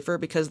feel safer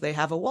because they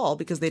have a wall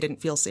because they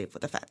didn't feel safe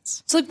with a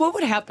fence. So what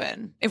would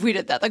happen if we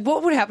did that?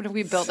 What would happen if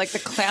we built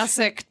the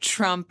classic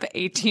Trump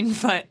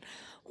 18-foot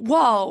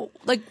wall?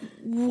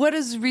 What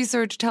does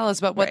research tell us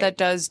about what that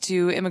does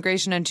to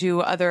immigration and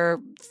to other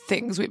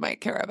things we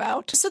might care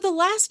about?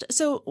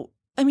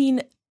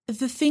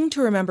 The thing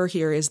to remember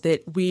here is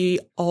that we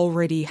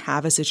already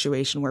have a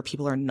situation where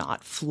people are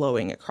not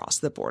flowing across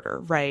the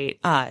border, right?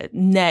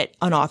 Net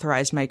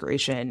unauthorized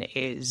migration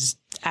is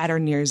at or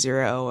near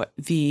zero.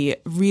 The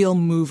real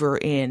mover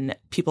in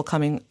people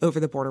coming over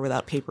the border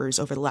without papers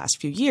over the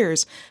last few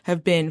years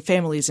have been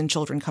families and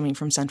children coming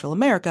from Central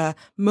America,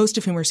 most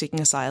of whom are seeking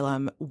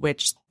asylum,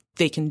 which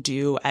they can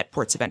do at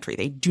ports of entry.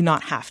 They do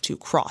not have to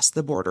cross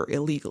the border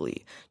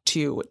illegally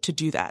to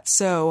do that.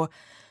 So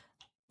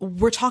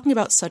we're talking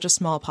about such a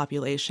small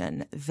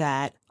population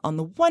that, on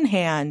the one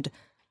hand,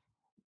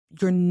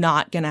 you're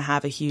not going to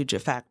have a huge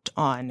effect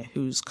on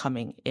who's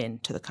coming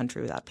into the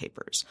country without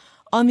papers.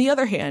 On the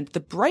other hand, the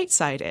bright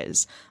side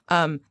is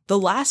the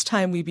last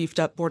time we beefed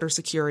up border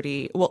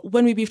security,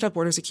 when we beefed up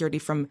border security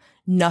from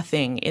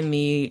nothing in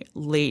the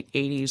late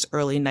 80s,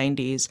 early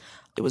 90s,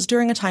 it was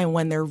during a time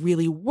when there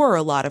really were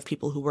a lot of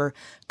people who were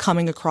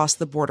coming across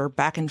the border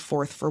back and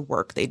forth for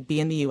work. They'd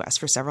be in the U.S.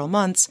 for several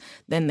months,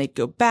 then they'd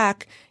go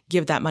back,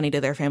 give that money to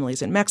their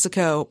families in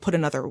Mexico,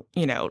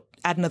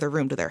 add another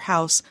room to their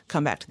house,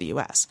 come back to the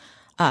U.S.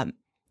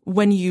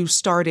 when you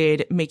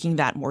started making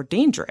that more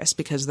dangerous,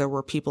 because there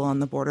were people on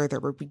the border, there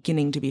were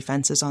beginning to be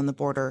fences on the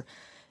border,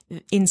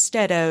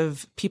 instead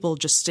of people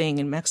just staying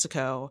in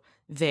Mexico,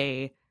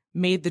 they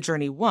made the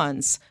journey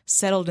once,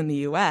 settled in the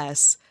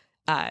U.S.,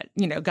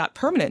 got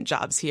permanent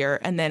jobs here,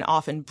 and then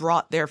often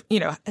brought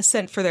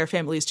sent for their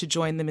families to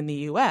join them in the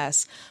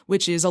U.S.,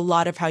 which is a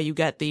lot of how you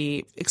get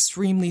the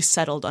extremely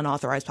settled,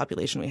 unauthorized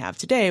population we have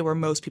today, where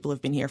most people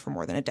have been here for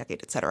more than a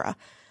decade, et cetera.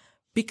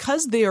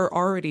 Because they are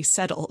already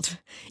settled,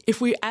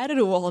 if we added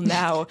a wall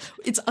now,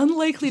 it's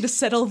unlikely to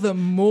settle them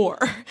more,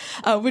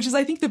 which is,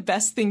 I think, the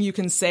best thing you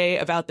can say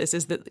about this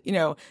is that,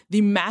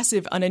 the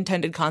massive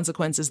unintended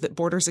consequences that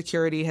border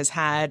security has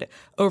had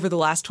over the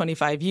last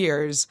 25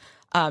 years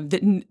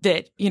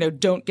that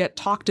don't get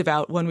talked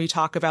about when we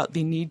talk about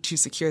the need to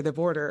secure the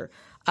border.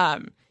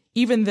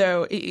 Even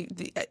though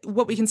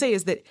what we can say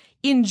is that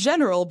in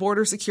general,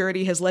 border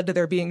security has led to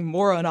there being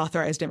more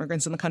unauthorized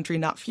immigrants in the country,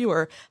 not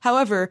fewer.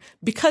 However,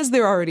 because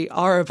there already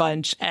are a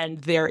bunch and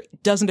there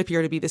doesn't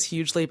appear to be this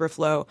huge labor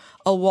flow,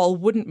 a wall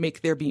wouldn't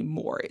make there be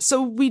more.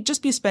 So we'd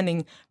just be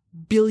spending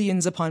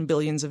billions upon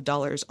billions of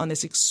dollars on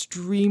this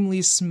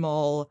extremely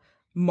small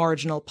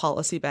marginal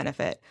policy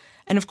benefit.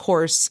 And of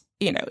course,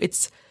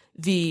 it's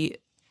the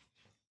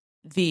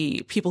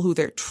people who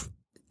they're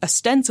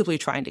ostensibly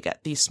trying to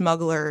get, the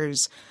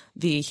smugglers,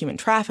 the human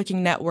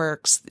trafficking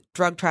networks, the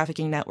drug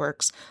trafficking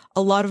networks.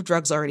 A lot of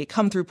drugs already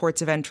come through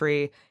ports of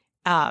entry.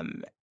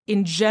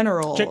 In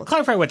general, to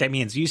clarify what that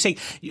means, you say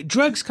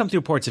drugs come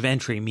through ports of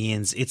entry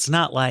means it's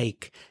not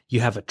like you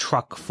have a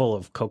truck full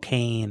of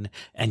cocaine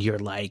and you're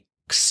like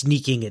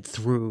sneaking it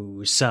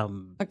through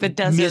some like the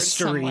desert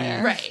mystery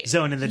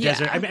zone in the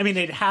desert. I mean,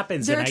 it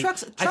happens. There are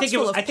trucks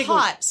full of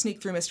pot sneak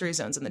through mystery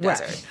zones in the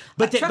desert.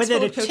 But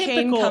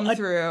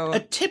a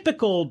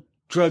typical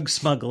drug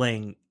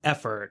smuggling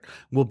effort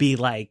will be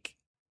like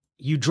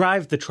you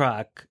drive the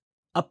truck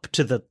up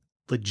to the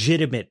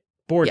legitimate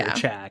border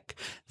check.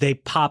 They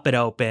pop it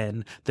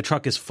open. The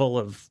truck is full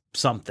of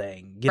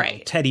something, you know,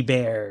 teddy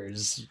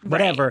bears,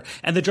 whatever,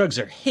 and the drugs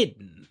are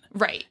hidden.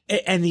 Right.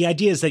 And the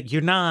idea is that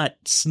you're not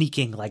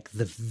sneaking like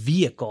the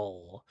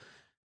vehicle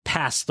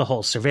past the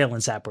whole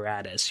surveillance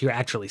apparatus. You're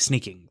actually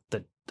sneaking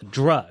the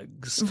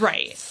drugs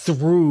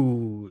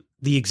through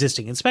the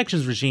existing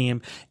inspections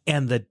regime.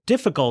 And the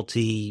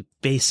difficulty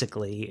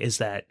basically is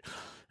that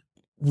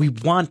we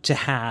want to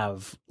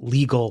have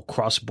legal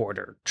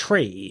cross-border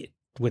trade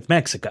with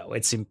Mexico.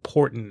 It's an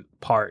important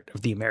part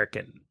of the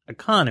American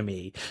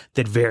economy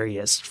that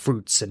various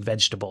fruits and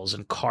vegetables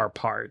and car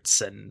parts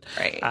and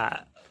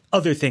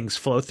other things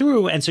flow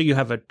through. And so you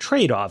have a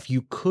trade-off.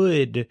 You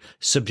could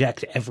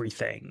subject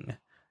everything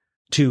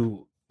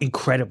to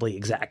incredibly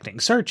exacting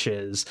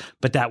searches,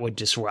 but that would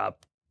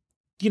disrupt,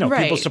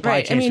 people's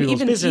supply chains, people's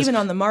business. Even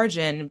on the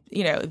margin,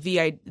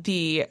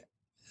 the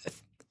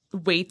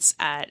waits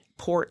at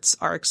ports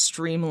are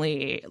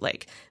extremely,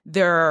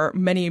 there are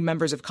many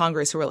members of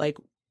Congress who are like,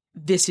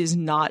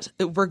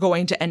 we're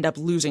going to end up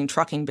losing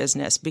trucking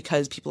business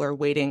because people are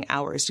waiting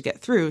hours to get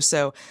through.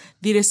 So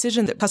the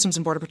decision that Customs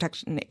and Border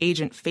Protection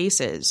agent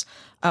faces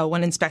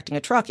when inspecting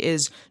a truck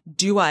is,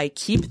 do I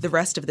keep the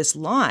rest of this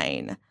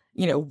line,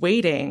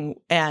 waiting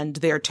and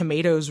their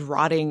tomatoes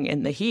rotting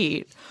in the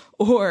heat?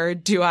 Or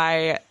do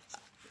I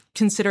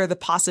consider the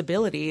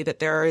possibility that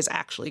there is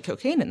actually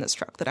cocaine in this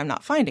truck that I'm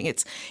not finding?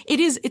 It's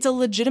a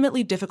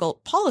legitimately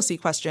difficult policy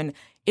question.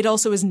 It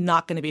also is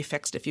not going to be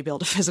fixed if you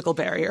build a physical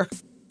barrier.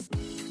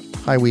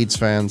 Hi, Weeds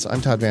fans. I'm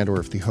Todd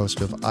VanDerWerff, the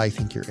host of I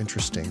Think You're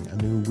Interesting, a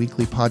new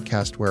weekly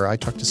podcast where I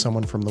talk to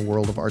someone from the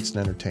world of arts and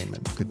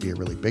entertainment. Could be a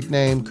really big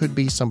name, could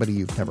be somebody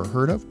you've never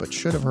heard of but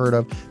should have heard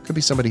of, could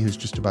be somebody who's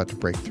just about to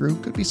break through,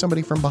 could be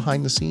somebody from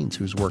behind the scenes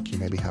whose work you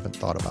maybe haven't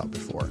thought about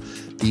before.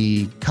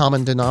 The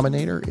common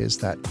denominator is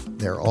that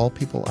they're all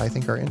people I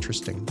think are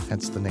interesting,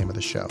 hence the name of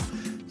the show.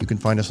 You can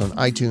find us on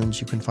iTunes,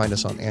 you can find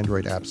us on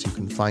Android apps, you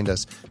can find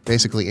us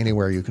basically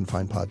anywhere you can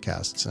find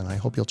podcasts, and I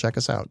hope you'll check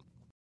us out.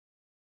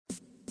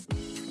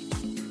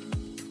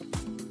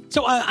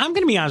 So I'm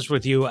going to be honest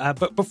with you,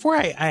 but before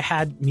I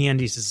had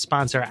MeUndies as a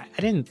sponsor,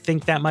 I didn't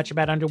think that much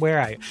about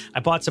underwear. I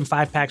bought some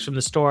 5-packs from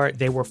the store.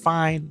 They were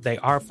fine. They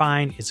are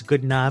fine. It's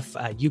good enough.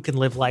 You can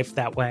live life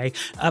that way.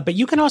 But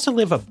you can also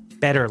live a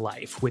better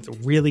life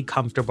with really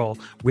comfortable,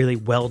 really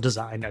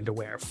well-designed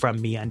underwear from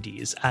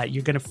MeUndies.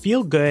 You're going to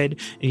feel good,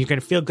 and you're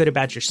going to feel good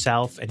about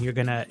yourself, and you're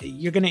going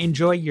to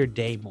enjoy your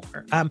day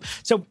more.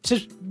 So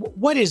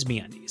what is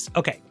MeUndies?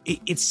 Okay,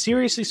 it's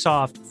seriously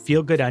soft,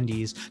 feel-good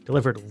undies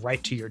delivered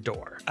right to your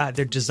door.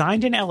 They're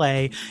designed in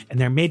LA, and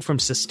they're made from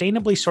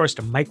sustainably sourced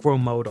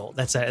micromodal.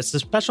 It's a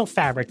special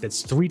fabric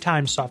that's 3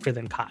 times softer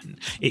than cotton.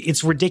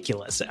 It's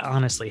ridiculous,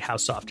 honestly, how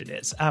soft it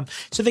is.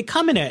 So they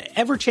come in an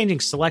ever-changing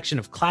selection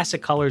of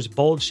classic colors,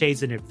 bold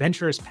shades and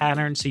adventurous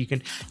patterns so you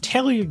can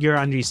tailor your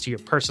undies to your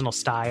personal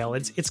style.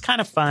 It's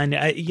kind of fun.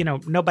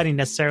 Nobody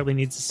necessarily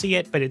needs to see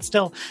it, but it's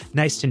still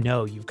nice to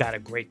know you've got a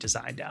great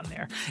design down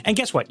there. And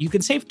guess what? You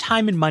can save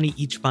time and money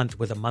each month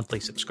with a monthly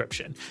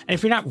subscription. And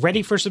if you're not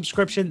ready for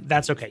subscription,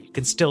 that's okay. You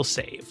can still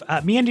save.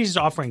 MeUndies is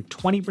offering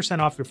 20%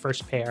 off your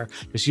first pair.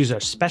 Just use our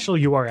special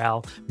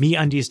URL,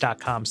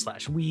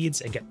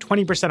 MeUndies.com/weeds, and get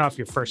 20% off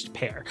your first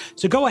pair.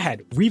 So go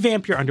ahead,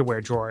 revamp your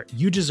underwear drawer.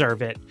 You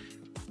deserve it.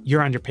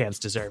 Your underpants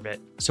deserve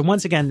it. So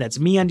once again, that's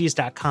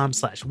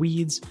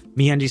MeUndies.com/weeds,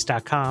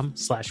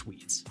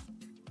 MeUndies.com/weeds.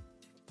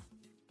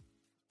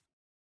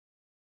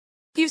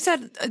 You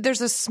said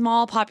there's a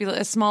small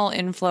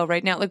inflow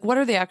right now. Like, what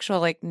are the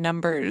actual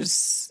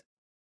numbers?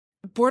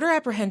 Border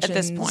apprehensions at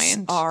this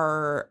point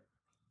are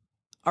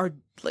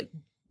like,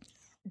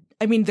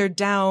 I mean, they're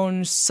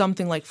down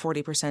something like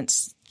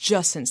 40%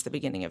 just since the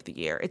beginning of the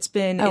year. It's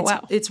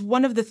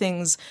one of the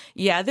things.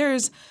 Yeah,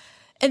 there's,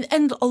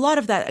 and a lot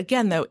of that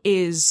again though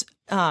is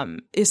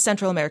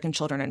Central American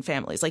children and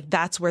families. Like,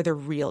 that's where the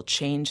real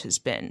change has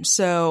been.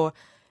 So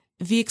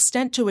the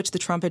extent to which the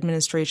Trump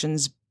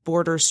administration's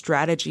border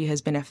strategy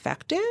has been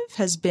effective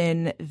has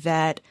been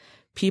that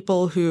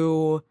people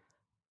who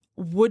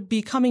would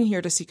be coming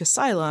here to seek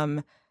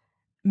asylum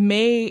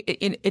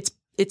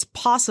it's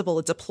possible,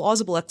 it's a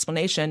plausible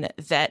explanation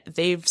that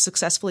they've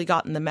successfully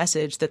gotten the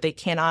message that they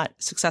cannot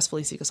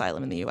successfully seek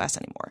asylum in the U.S.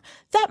 anymore.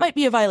 That might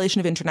be a violation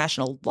of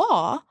international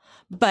law,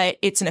 but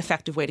it's an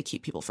effective way to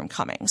keep people from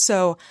coming.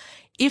 So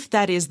if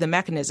that is the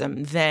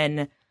mechanism,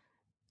 then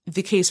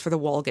the case for the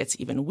wall gets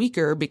even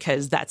weaker,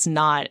 because that's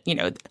not,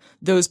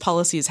 those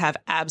policies have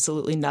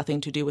absolutely nothing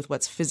to do with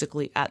what's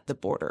physically at the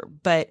border.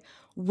 But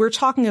we're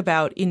talking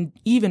about,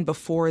 even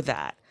before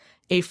that,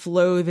 a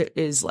flow that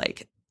is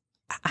like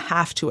a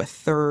half to a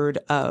third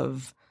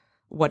of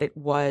what it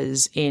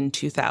was in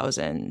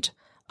 2000,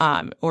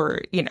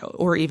 or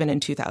even in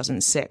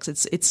 2006.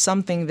 It's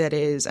something that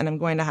is, and I'm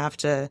going to have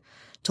to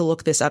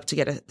look this up to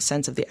get a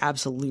sense of the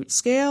absolute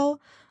scale.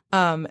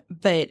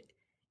 But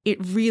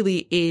it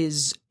really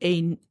is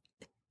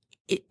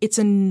it's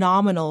a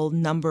nominal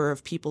number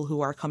of people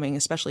who are coming,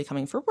 especially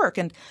coming for work.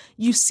 And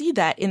you see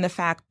that in the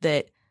fact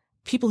that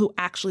people who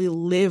actually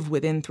live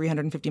within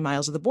 350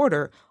 miles of the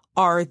border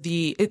are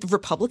the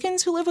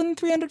Republicans who live within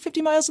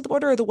 350 miles of the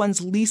border are the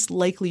ones least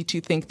likely to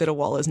think that a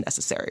wall is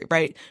necessary,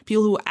 right?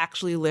 People who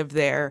actually live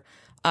there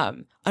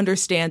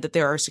understand that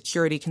there are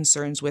security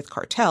concerns with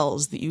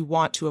cartels, that you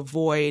want to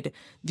avoid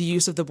the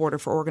use of the border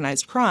for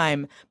organized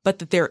crime, but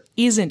that there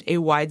isn't a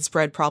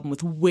widespread problem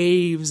with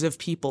waves of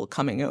people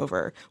coming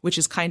over, which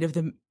is kind of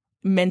the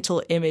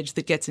mental image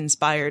that gets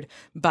inspired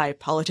by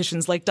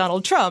politicians like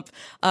Donald Trump,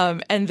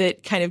 and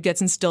that kind of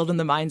gets instilled in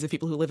the minds of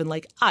people who live in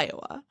like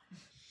Iowa.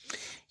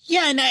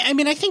 Yeah, and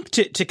I think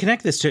to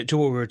connect this to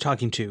what we were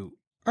talking to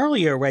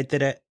earlier, right,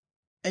 that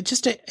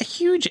just a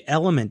huge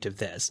element of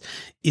this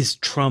is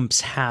Trump's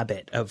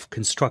habit of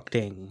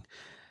constructing,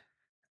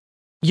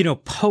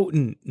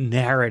 potent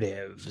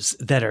narratives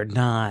that are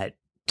not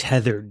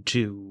tethered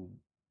to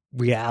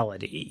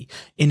reality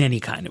in any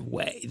kind of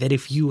way. That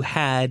if you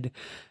had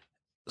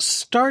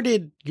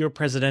started your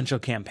presidential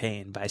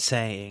campaign by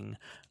saying,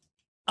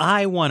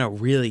 I want to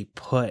really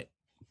put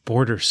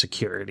border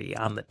security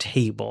on the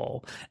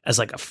table as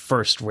like a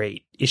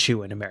first-rate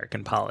issue in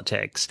American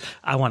politics,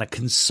 I want to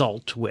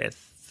consult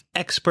with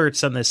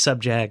experts on this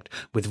subject,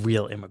 with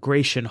real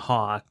immigration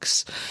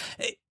hawks,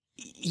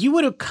 you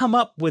would have come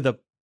up with a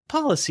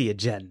policy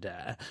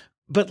agenda.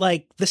 But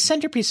like the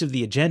centerpiece of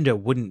the agenda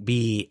wouldn't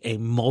be a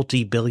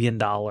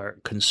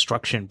multi-billion-dollar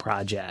construction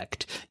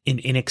project in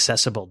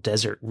inaccessible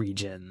desert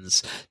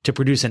regions to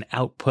produce an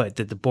output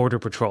that the Border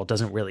Patrol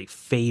doesn't really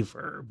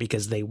favor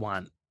because they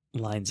want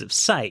lines of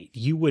sight.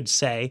 You would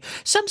say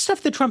some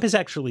stuff that Trump has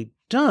actually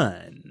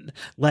done,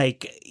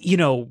 like,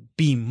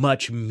 be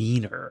much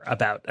meaner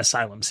about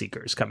asylum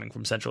seekers coming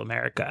from Central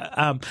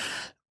America.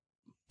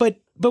 But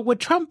what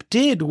Trump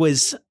did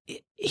was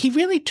he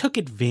really took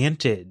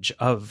advantage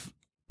of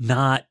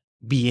not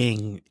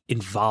being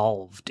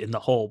involved in the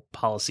whole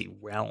policy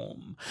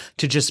realm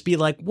to just be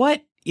like,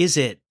 what is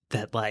it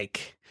that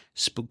like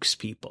spooks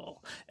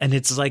people? And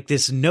it's like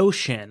this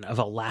notion of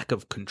a lack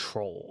of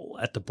control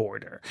at the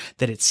border,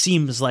 that it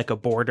seems like a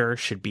border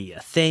should be a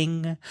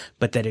thing,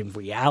 but that in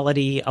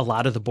reality, a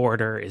lot of the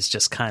border is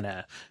just kind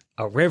of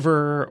a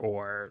river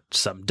or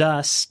some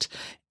dust.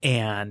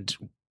 And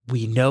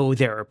we know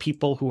there are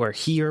people who are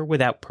here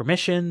without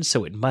permission,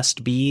 so it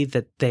must be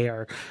that they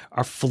are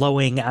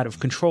flowing out of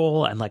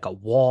control, and like a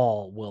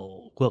wall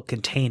will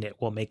contain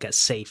it, will make us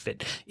safe.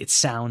 It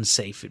sounds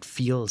safe, it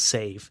feels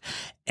safe.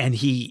 And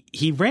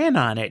he ran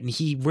on it, and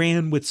he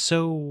ran with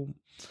so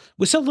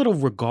little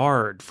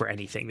regard for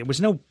anything. There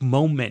was no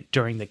moment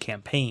during the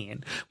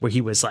campaign where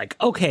he was like,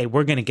 okay,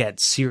 we're going to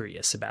get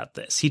serious about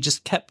this. He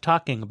just kept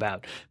talking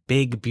about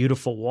big,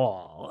 beautiful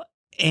wall.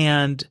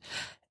 And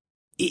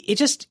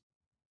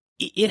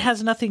it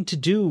has nothing to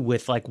do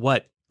with like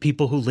what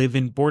people who live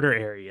in border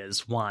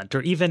areas want,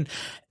 or even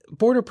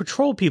Border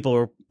Patrol people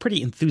are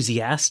pretty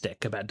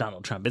enthusiastic about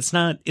Donald Trump. It's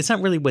not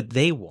really what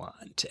they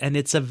want. And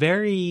it's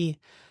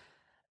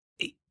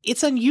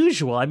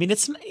unusual. I mean,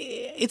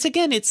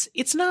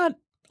 it's not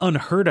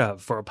unheard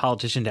of for a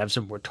politician to have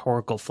some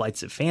rhetorical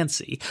flights of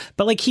fancy,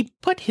 but like he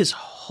put his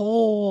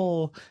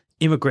whole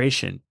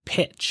immigration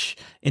pitch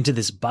into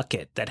this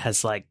bucket that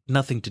has like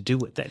nothing to do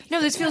with it.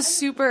 No, this feels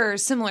super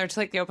similar to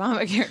like the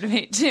Obamacare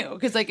debate too,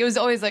 because like it was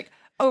always like,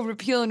 oh,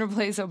 repeal and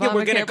replace Obamacare. Yeah,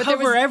 we're going to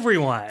cover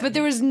everyone. But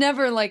there was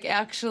never like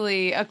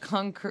actually a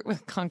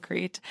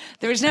concrete.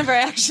 There was never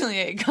actually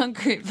a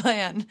concrete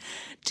plan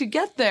to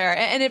get there.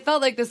 And it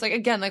felt like this, like,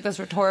 again, like this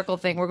rhetorical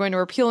thing. We're going to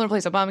repeal and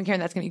replace Obamacare,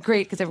 and that's going to be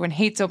great because everyone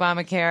hates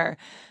Obamacare,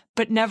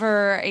 but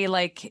never a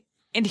like,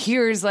 and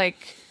here's like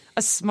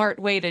a smart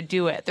way to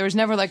do it. There was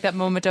never like that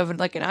moment of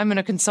like, I'm going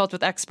to consult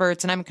with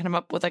experts and I'm going to come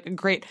up with like a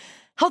great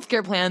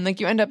healthcare plan. Like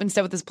you end up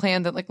instead with this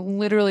plan that like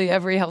literally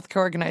every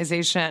healthcare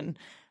organization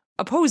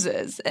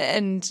opposes.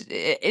 And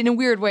in a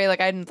weird way, like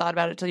I hadn't thought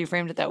about it till you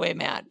framed it that way,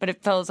 Matt, but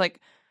it felt like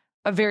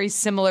a very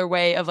similar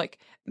way of like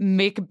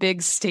make a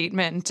big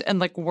statement and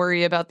like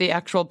worry about the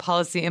actual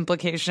policy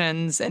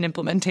implications and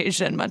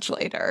implementation much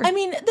later. I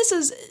mean, this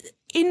is,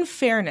 in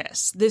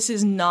fairness, this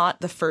is not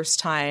the first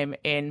time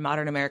in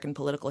modern American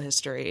political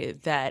history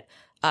that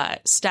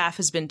staff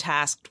has been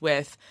tasked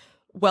with,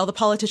 well, the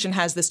politician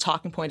has this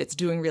talking point. It's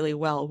doing really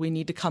well. We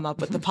need to come up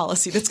with the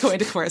policy that's going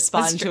to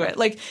correspond to it.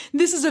 Like,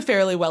 this is a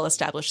fairly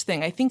well-established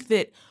thing. I think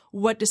that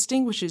what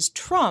distinguishes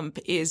Trump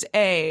is,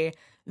 A,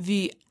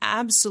 the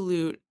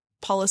absolute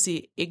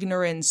policy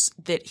ignorance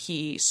that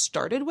he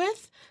started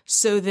with,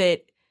 so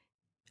that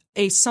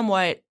a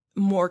somewhat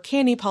more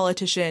canny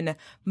politician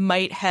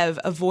might have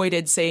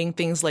avoided saying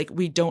things like,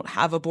 we don't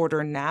have a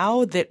border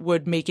now, that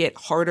would make it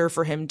harder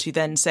for him to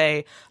then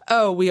say,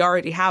 oh, we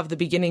already have the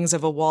beginnings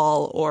of a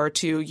wall, or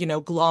to, you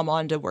know, glom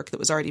onto work that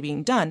was already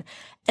being done.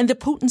 And the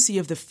potency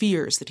of the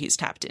fears that he's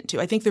tapped into.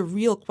 I think the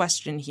real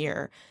question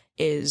here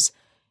is,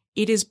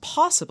 it is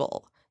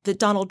possible that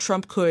Donald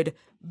Trump could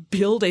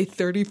build a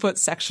 30-foot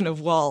section of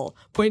wall,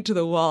 point to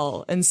the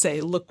wall, and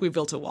say, look, we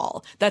built a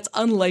wall. That's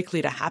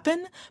unlikely to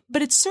happen,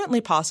 but it's certainly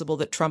possible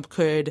that Trump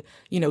could,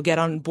 you know, get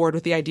on board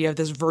with the idea of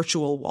this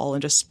virtual wall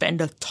and just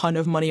spend a ton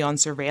of money on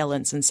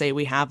surveillance and say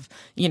we have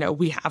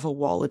a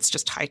wall, it's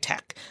just high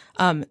tech.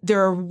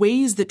 There are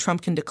ways that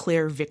Trump can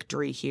declare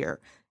victory here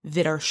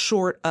that are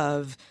short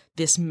of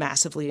this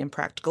massively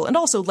impractical, and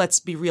also, let's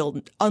be real,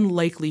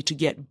 unlikely to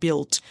get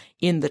built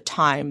in the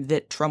time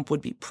that Trump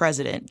would be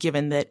president,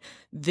 given that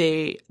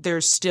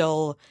there's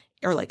still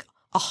are like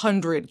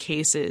 100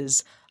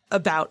 cases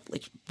about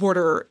like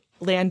border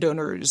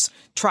landowners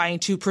trying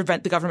to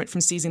prevent the government from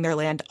seizing their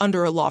land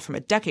under a law from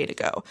a decade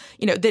ago.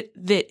 You know,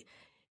 that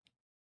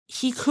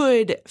he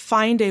could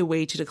find a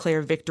way to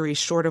declare victory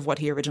short of what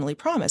he originally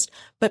promised.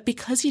 But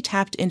because he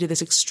tapped into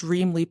this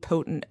extremely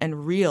potent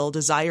and real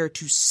desire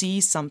to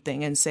see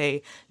something and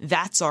say,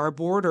 that's our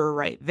border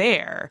right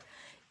there,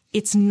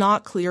 it's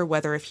not clear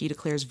whether if he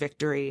declares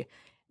victory,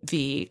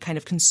 the kind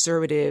of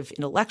conservative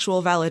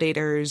intellectual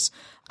validators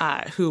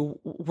who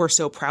were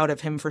so proud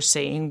of him for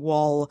saying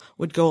wall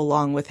would go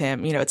along with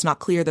him. You know, it's not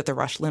clear that the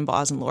Rush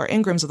Limbaughs and Laura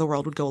Ingrams of the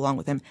world would go along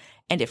with him.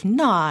 And if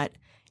not,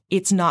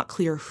 it's not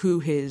clear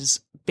who his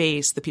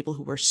base, the people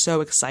who were so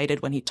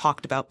excited when he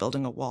talked about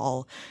building a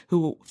wall,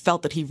 who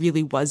felt that he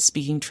really was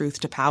speaking truth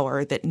to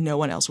power, that no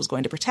one else was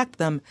going to protect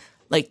them,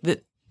 like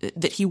that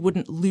he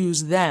wouldn't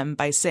lose them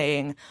by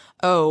saying,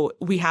 oh,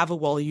 we have a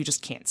wall, you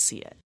just can't see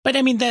it. But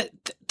I mean,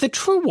 the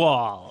true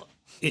wall,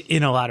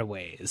 in a lot of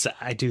ways,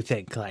 I do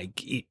think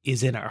like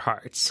is in our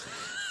hearts.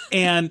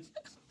 And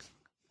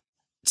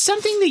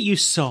something that you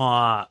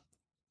saw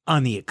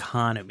on the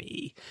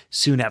economy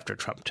soon after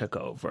Trump took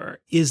over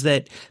is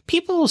that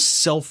people's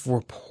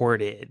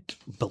self-reported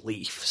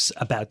beliefs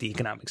about the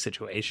economic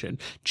situation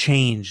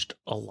changed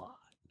a lot.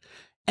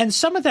 And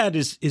some of that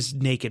is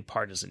naked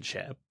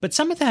partisanship, but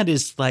some of that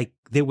is like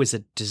there was a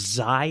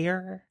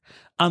desire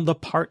on the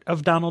part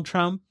of Donald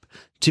Trump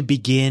to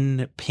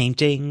begin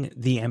painting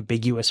the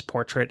ambiguous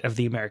portrait of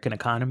the American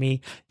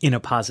economy in a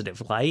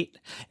positive light.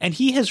 And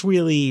he has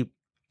really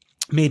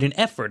made an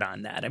effort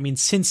on that. I mean,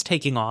 since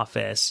taking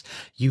office,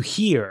 you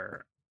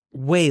hear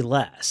way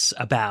less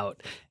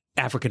about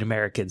African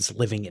Americans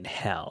living in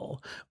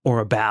hell, or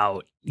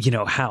about, you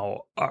know,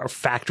 how our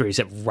factories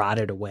have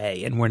rotted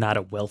away and we're not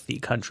a wealthy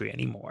country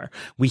anymore.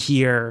 We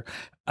hear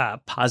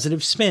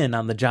positive spin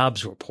on the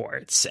jobs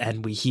reports,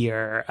 and we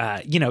hear,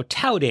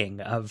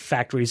 touting of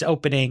factories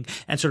opening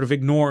and sort of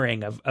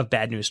ignoring of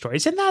bad news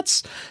stories. And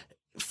that's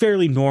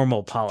fairly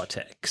normal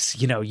politics.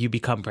 You know, you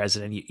become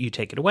president, you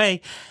take it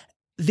away.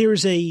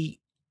 There's a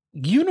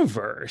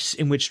universe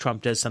in which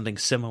Trump does something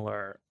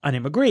similar on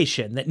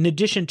immigration, that in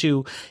addition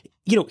to,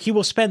 you know, he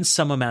will spend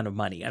some amount of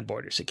money on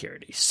border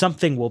security.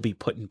 Something will be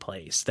put in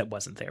place that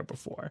wasn't there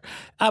before.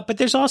 But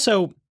there's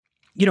also,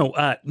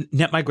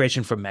 net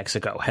migration from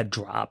Mexico had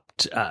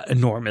dropped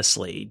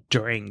enormously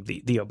during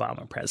the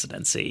Obama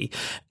presidency.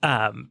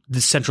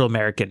 The Central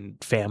American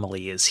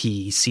family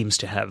he seems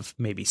to have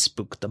maybe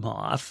spooked them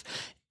off.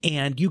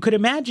 And you could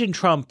imagine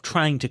Trump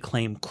trying to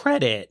claim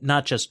credit,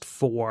 not just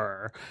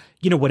for,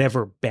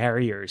 whatever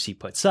barriers he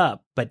puts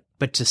up, but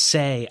to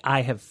say,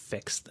 I have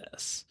fixed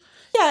this.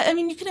 Yeah, I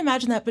mean, you can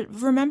imagine that. But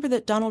remember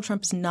that Donald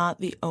Trump is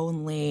not the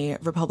only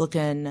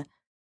Republican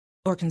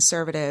or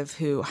conservative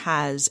who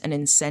has an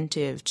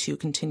incentive to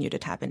continue to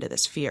tap into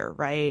this fear,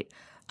 right?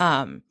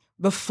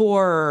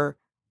 Before,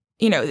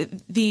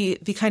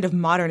 the kind of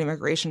modern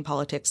immigration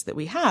politics that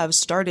we have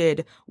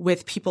started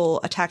with people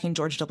attacking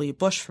George W.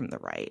 Bush from the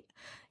right.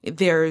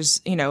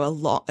 There's,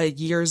 a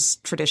year's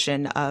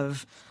tradition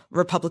of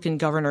Republican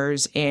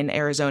governors in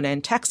Arizona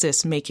and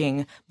Texas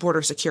making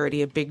border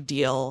security a big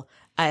deal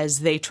as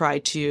they try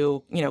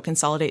to,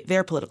 consolidate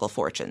their political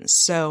fortunes.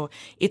 So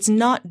it's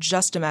not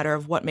just a matter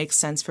of what makes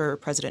sense for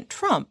President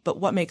Trump, but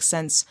what makes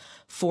sense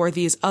for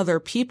these other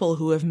people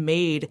who have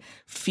made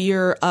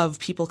fear of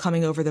people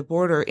coming over the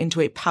border into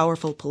a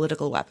powerful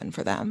political weapon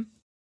for them.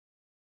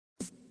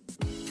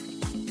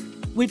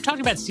 We've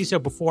talked about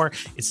Seeso before.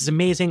 It's this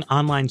amazing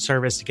online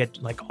service to get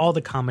all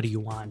the comedy you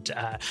want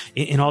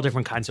in all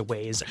different kinds of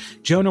ways.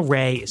 Jonah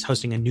Ray is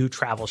hosting a new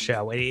travel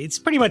show. It's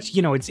pretty much,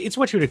 it's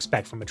what you would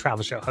expect from a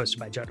travel show hosted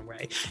by Jonah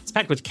Ray. It's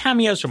packed with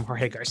cameos from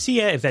Jorge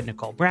Garcia, Yvette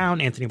Nicole Brown,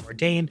 Anthony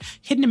Bourdain.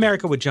 Hidden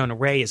America with Jonah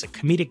Ray is a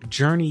comedic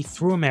journey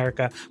through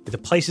America where the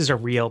places are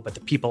real, but the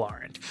people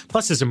aren't.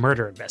 Plus, there's a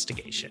murder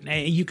investigation.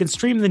 You can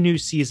stream the new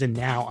season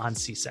now on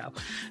Seeso.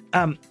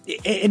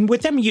 And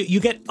with them,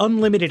 you get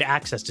unlimited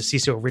access to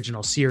Seeso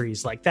original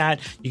series like that.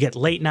 You get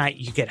late night,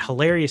 you get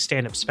hilarious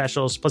stand-up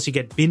specials, plus you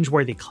get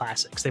binge-worthy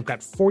classics. They've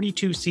got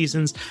 42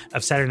 seasons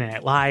of Saturday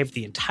Night Live,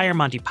 the entire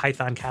Monty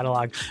Python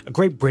catalog, a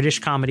great British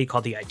comedy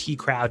called The IT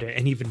Crowd,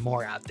 and even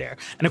more out there.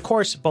 And of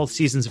course, both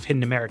seasons of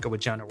Hidden America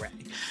with Jonah Ray.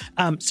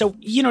 So,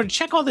 to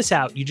check all this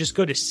out, you just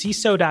go to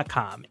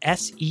Seeso.com,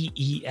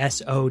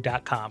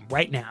 SEESO.com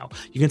right now.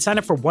 You can sign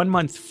up for 1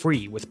 month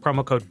free with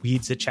promo code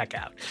WEEDS at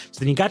checkout. So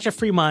then you got your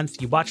free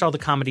month, you watch all the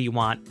comedy you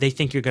want, they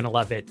think you're going to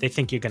love it, they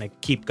think you're going to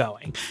keep going.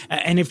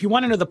 And if you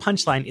want to know the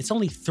punchline, it's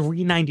only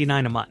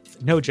 $3.99 a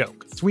month. No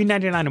joke.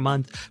 $3.99 a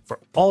month for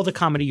all the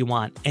comedy you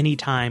want,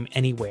 anytime,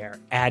 anywhere,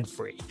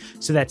 ad-free.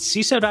 So that's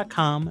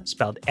Seeso.com,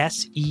 spelled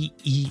SEESO.com,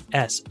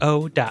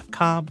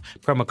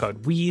 promo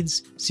code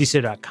WEEDS,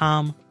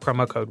 Seeso.com,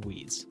 promo code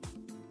WEEDS.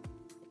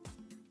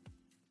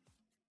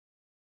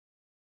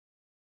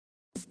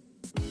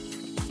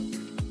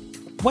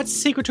 What's the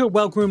secret to a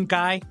well-groomed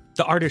guy?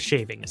 The art of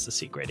shaving is the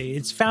secret.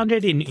 It's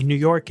founded in New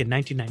York in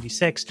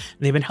 1996, and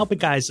they've been helping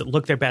guys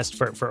look their best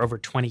for over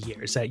 20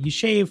 years. You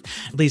shave,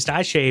 at least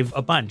I shave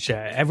a bunch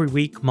every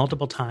week,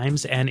 multiple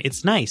times, and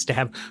it's nice to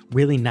have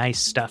really nice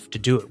stuff to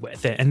do it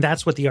with. And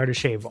that's what the Art of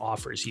Shave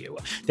offers you.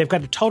 They've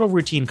got a total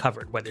routine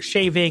covered, whether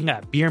shaving,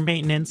 beard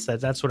maintenance,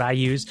 that's what I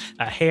use,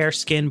 hair,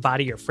 skin,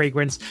 body, or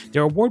fragrance.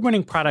 Their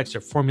award-winning products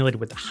are formulated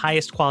with the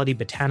highest quality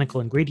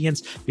botanical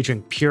ingredients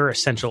featuring pure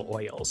essential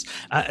oils.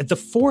 The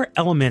 4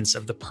 elements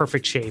of the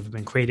perfect shave have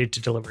been created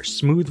to deliver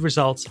smooth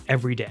results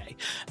every day.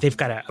 They've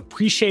got a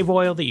pre-shave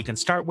oil that you can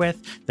start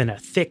with, then a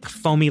thick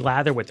foamy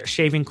lather with their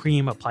shaving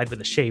cream applied with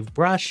a shave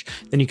brush,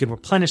 then you can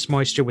replenish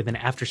moisture with an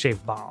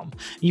aftershave balm.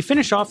 And you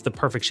finish off the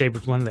perfect shave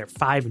with one of their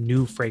 5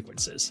 new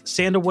fragrances: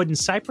 sandalwood and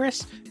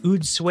cypress,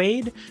 oud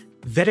suede,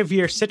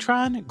 vetiver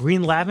citron,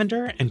 green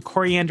lavender, and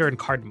coriander and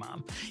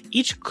cardamom.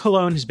 Each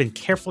cologne has been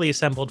carefully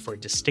assembled for a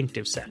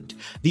distinctive scent.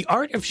 The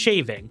Art of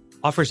Shaving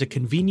offers a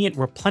convenient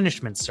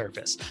replenishment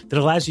service that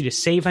allows you to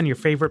save on your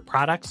favorite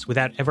products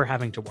without ever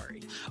having to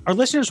worry. Our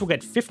listeners will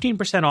get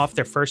 15% off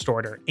their first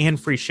order and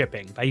free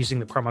shipping by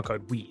using the promo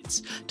code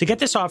WEEDS. To get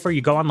this offer,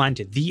 you go online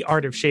to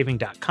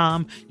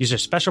theartofshaving.com, use our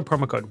special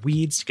promo code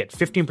WEEDS to get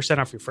 15%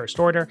 off your first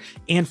order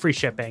and free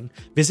shipping.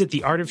 Visit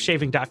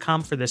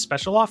theartofshaving.com for this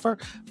special offer,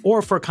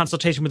 or for a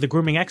consultation with a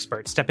grooming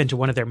expert, step into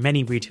one of their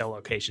many retail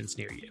locations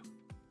near you.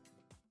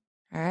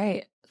 All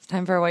right. It's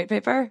time for a white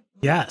paper.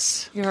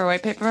 Yes. You have a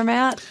white paper,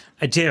 Matt?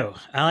 I do.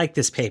 I like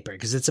this paper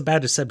because it's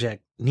about a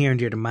subject near and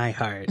dear to my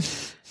heart,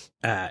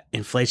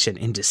 inflation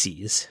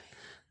indices.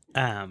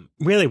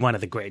 Really one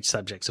of the great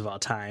subjects of all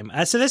time.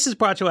 So this is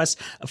brought to us,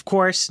 of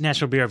course,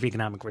 National Bureau of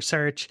Economic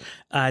Research.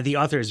 The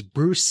author is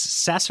Bruce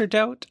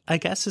Sacerdote, I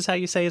guess is how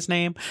you say his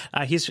name.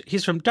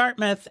 He's from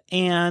Dartmouth,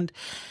 and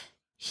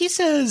he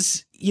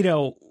says,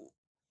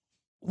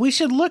 we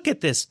should look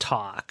at this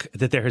talk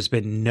that there has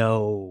been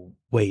no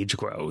wage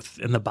growth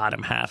in the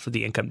bottom half of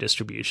the income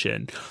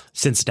distribution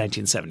since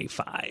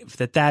 1975.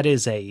 That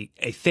is a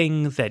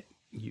thing that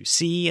you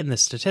see in the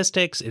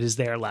statistics. It is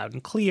there loud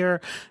and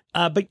clear.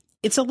 But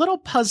it's a little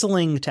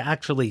puzzling to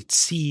actually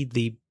see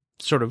the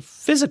sort of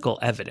physical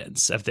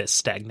evidence of this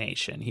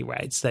stagnation. He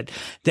writes that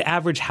the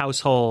average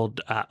household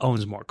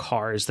owns more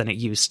cars than it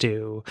used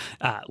to,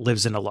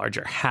 lives in a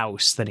larger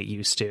house than it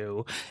used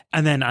to.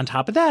 And then on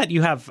top of that,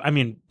 you have,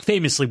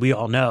 famously, we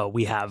all know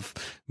we have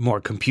more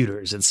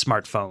computers and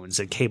smartphones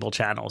and cable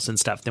channels and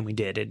stuff than we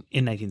did in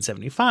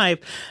 1975.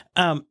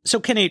 So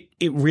can it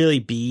really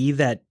be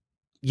that,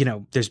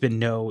 there's been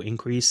no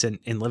increase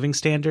in living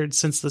standards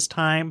since this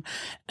time?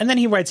 And then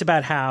he writes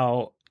about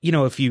how,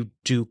 if you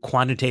do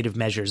quantitative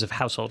measures of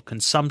household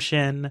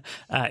consumption,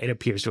 it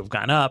appears to have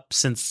gone up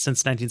since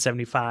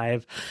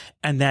 1975,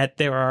 and that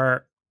there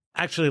are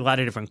actually a lot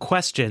of different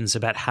questions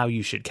about how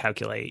you should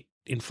calculate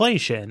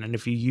inflation. And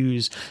if you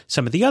use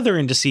some of the other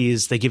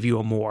indices, they give you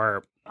a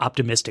more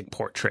optimistic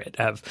portrait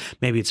of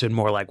maybe it's been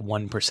more like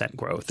 1%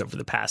 growth over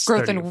the past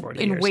 30 or 40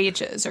 years. In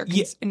wages or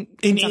in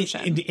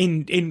consumption?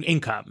 In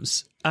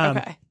incomes.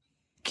 Okay.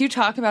 Can you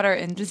talk about our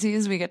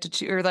indices we get to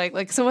choose? Or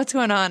like, so what's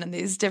going on in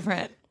these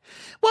different...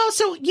 Well,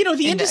 so,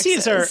 the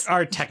indexes. indices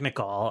are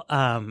technical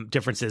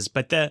differences,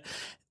 but the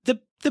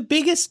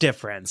biggest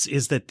difference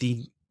is that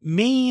the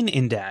main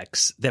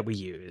index that we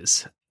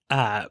use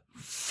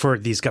for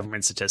these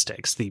government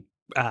statistics, the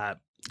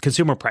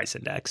consumer price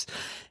index,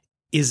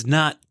 is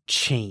not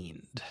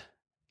chained,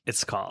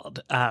 it's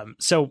called.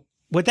 So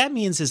what that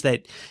means is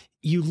that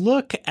you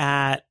look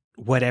at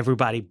what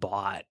everybody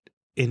bought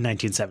in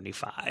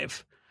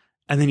 1975,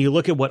 and then you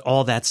look at what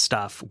all that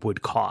stuff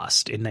would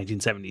cost in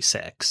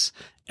 1976,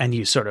 and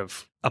you sort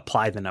of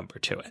apply the number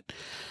to it.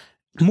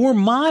 More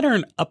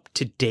modern,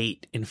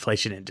 up-to-date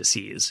inflation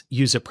indices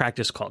use a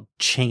practice called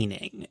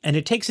chaining, and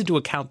it takes into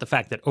account the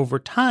fact that over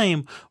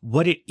time,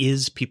 what it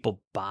is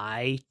people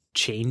buy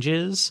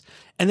changes.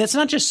 And that's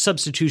not just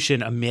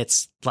substitution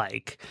amidst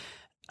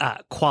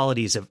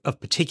qualities of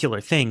particular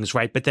things,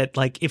 right? But that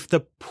if the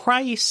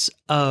price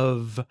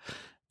of,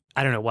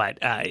 I don't know what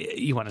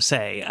you want to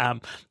say,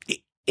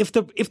 if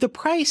the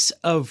price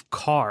of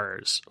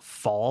cars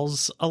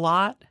falls a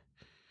lot,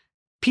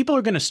 people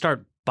are going to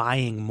start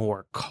buying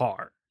more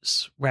cars.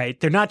 Right?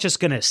 They're not just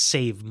going to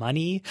save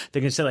money.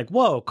 They're going to say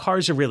whoa,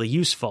 cars are really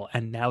useful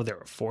and now they're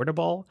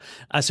affordable.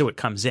 So it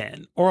comes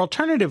in. Or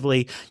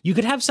alternatively, you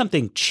could have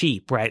something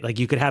cheap, right?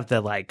 You could have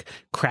the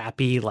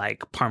crappy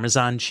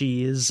Parmesan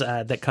cheese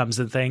that comes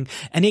in thing,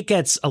 and it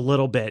gets a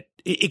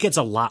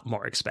lot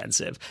more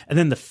expensive. And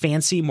then the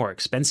fancy, more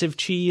expensive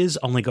cheese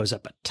only goes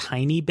up a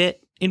tiny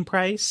bit in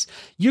price.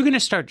 You're going to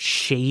start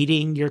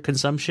shading your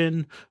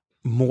consumption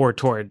more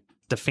toward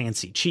the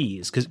fancy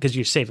cheese because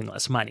you're saving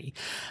less money.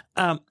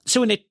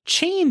 So in a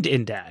chained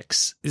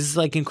index, this is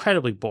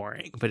incredibly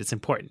boring, but it's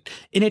important.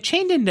 In a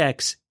chained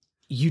index,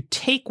 you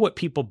take what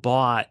people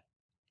bought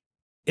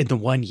in the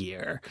one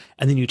year,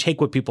 and then you take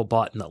what people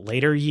bought in the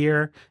later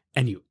year,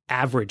 and you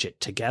average it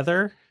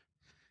together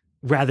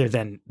rather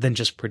than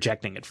just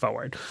projecting it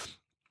forward.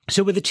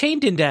 So with a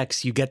chained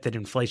index, you get that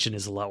inflation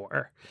is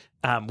lower.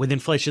 With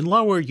inflation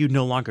lower, you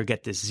no longer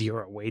get this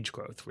zero wage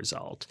growth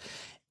result.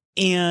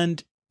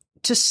 And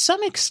to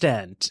some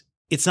extent,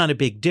 it's not a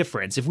big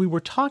difference. If we were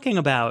talking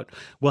about,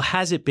 well,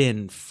 has it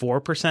been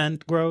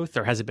 4% growth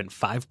or has it been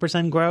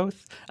 5%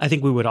 growth? I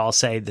think we would all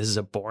say this is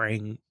a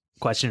boring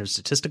question of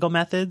statistical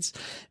methods.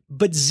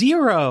 But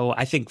zero,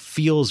 I think,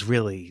 feels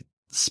really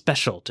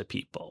special to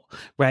people,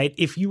 right?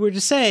 If you were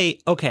to say,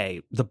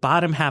 okay, the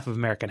bottom half of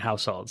American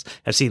households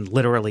have seen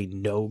literally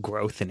no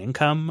growth in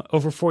income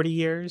over 40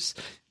 years,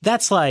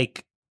 that's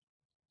like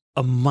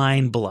a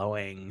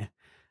mind-blowing,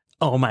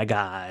 oh my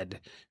God,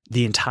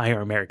 the entire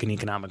American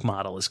economic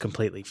model is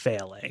completely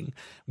failing.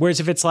 Whereas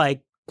if it's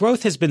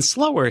growth has been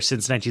slower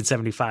since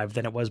 1975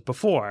 than it was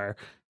before,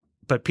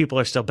 but people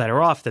are still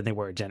better off than they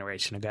were a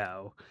generation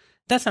ago,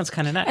 that sounds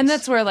kind of nice. And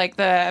that's where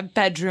the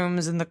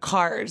bedrooms and the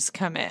cars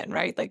come in,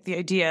 right? The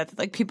idea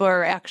that people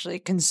are actually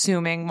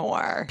consuming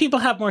more. People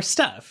have more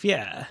stuff,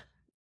 yeah.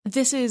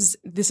 This is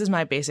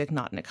my basic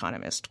not an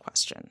economist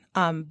question.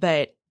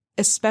 But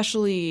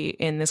especially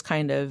in this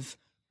kind of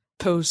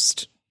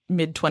post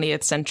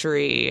mid-20th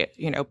century,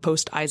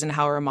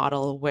 post-Eisenhower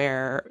model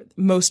where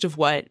most of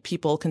what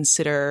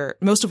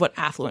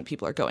affluent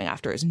people are going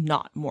after is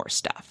not more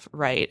stuff,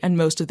 right? And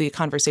most of the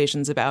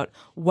conversations about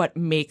what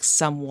makes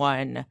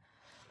someone,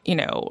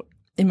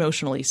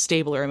 emotionally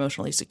stable or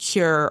emotionally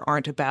secure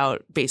aren't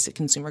about basic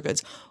consumer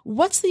goods.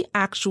 What's the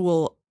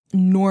actual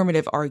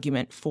normative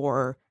argument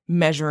for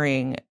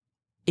measuring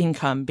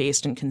income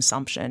based in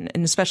consumption,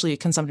 and especially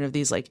consumption of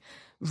these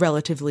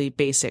relatively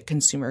basic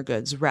consumer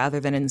goods rather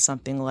than in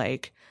something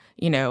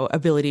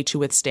ability to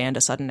withstand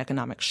a sudden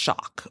economic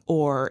shock,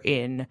 or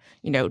in,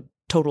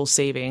 total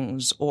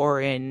savings,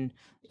 or in,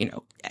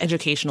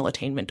 educational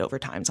attainment over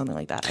time, something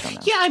like that? I don't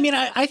know. Yeah, I mean,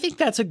 I think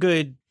that's a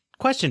good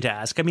question to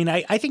ask. I mean,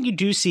 I think you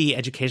do see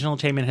educational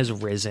attainment has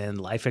risen,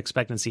 life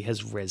expectancy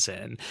has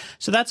risen.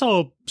 So that's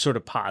all sort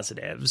of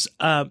positives.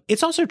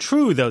 It's also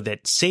true, though,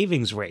 that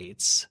savings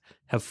rates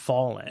have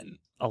fallen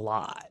a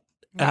lot.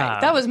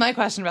 Right. That was my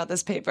question about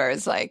this paper.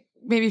 It's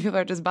maybe people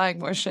are just buying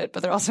more shit,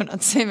 but they're also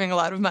not saving a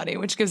lot of money,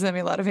 which gives them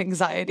a lot of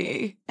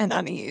anxiety and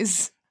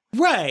unease.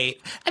 Right.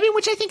 I mean,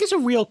 which I think is a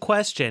real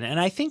question. And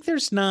I think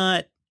there's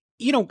not,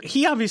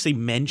 he obviously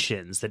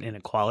mentions that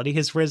inequality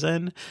has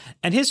risen.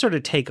 And his sort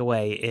of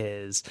takeaway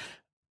is,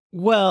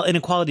 well,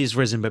 inequality has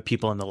risen, but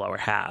people in the lower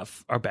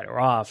half are better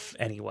off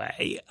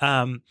anyway.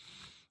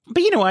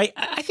 But,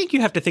 I think you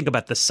have to think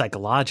about the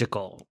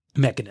psychological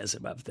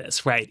mechanism of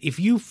this, right? If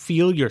you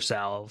feel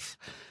yourself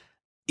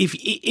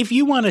if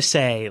you want to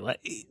say,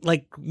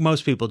 like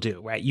most people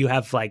do, right, you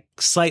have like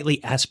slightly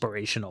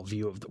aspirational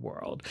view of the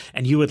world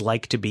and you would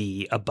like to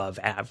be above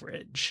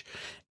average,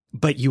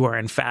 but you are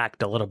in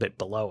fact a little bit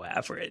below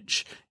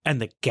average.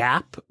 And the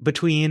gap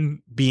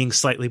between being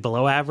slightly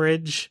below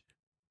average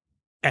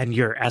and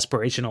your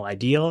aspirational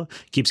ideal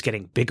keeps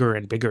getting bigger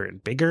and bigger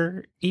and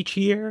bigger each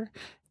year.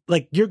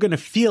 Like, you're going to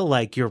feel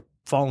like you're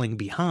falling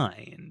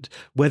behind,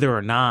 whether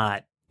or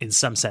not, in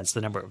some sense,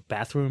 the number of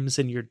bathrooms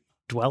in your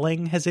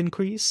dwelling has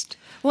increased.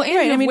 Well, and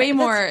you have way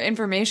more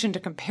information to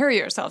compare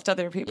yourself to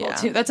other people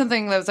too. That's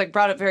something that was like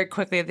brought up very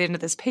quickly at the end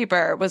of this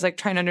paper, was like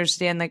trying to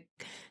understand like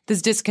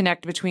this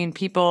disconnect between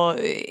people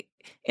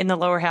in the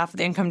lower half of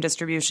the income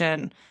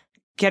distribution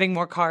getting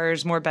more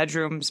cars, more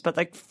bedrooms, but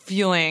like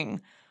feeling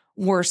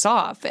worse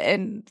off.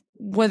 And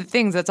one of the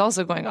things that's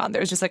also going on,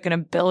 there's just like an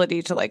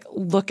ability to like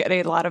look at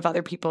a lot of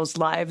other people's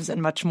lives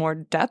in much more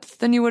depth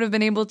than you would have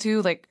been able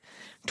to like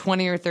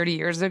 20 or 30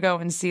 years ago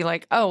and see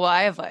like, oh, well,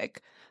 I have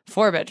like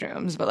 4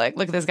 bedrooms, but like,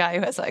 look at this guy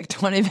who has like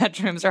 20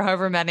 bedrooms or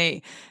however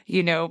many,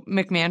 you know,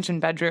 McMansion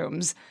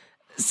bedrooms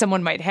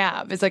someone might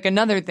have. It's like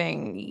another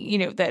thing, you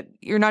know, that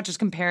you're not just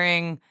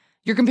comparing,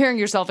 you're comparing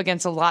yourself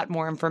against a lot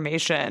more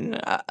information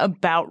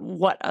about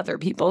what other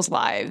people's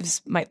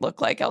lives might look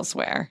like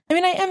elsewhere. I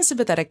mean, I am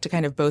sympathetic to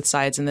kind of both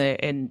sides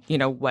in you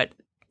know, what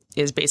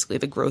is basically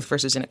the growth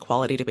versus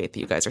inequality debate that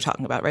you guys are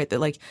talking about, right?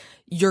 That like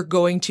you're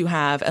going to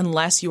have,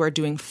 unless you are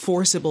doing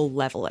forcible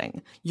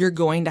leveling, you're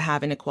going to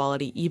have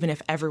inequality even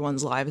if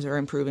everyone's lives are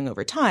improving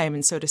over time.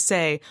 And so to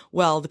say,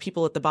 well, the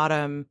people at the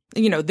bottom,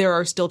 you know, there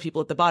are still people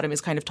at the bottom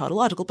is kind of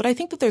tautological. But I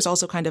think that there's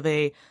also kind of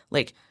a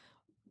like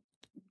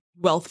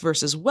wealth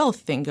versus wealth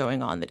thing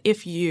going on, that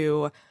if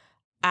you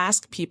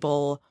ask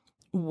people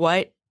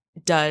what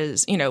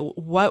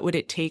would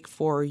it take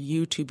for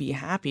you to be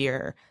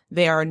happier,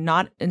 they are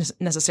not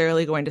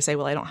necessarily going to say,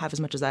 well, I don't have as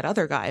much as that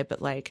other guy.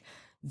 But like,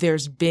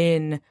 there's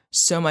been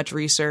so much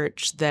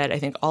research that I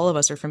think all of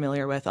us are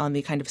familiar with on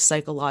the kind of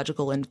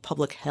psychological and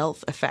public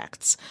health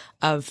effects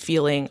of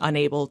feeling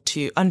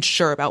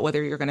unsure about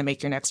whether you're going to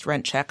make your next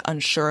rent check,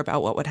 unsure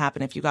about what would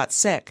happen if you got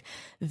sick,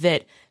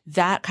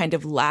 that kind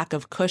of lack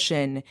of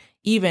cushion,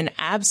 even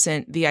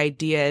absent the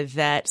idea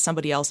that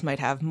somebody else might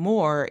have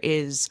more,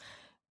 is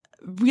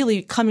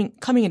really coming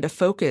into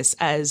focus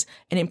as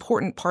an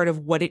important part of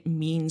what it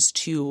means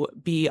to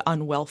be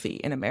unwealthy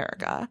in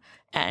America.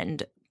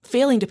 And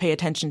failing to pay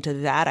attention to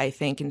that, I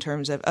think, in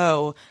terms of,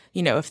 oh,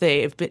 you know, if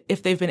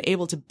they've been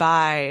able to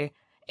buy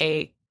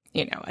a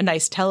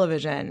nice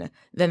television,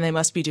 then they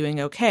must be doing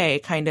okay.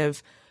 Kind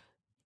of,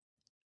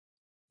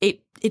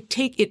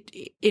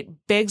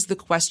 it begs the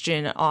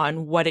question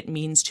on what it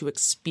means to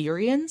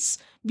experience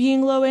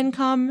being low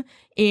income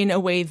in a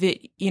way that,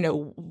 you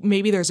know,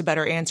 maybe there's a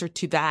better answer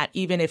to that,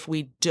 even if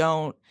we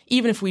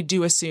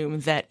do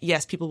assume that,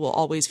 yes, people will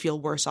always feel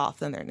worse off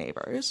than their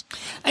neighbors.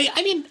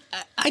 I mean,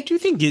 I do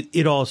think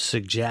it all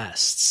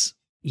suggests,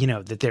 you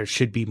know, that there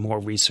should be more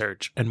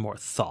research and more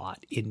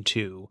thought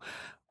into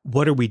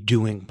what are we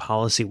doing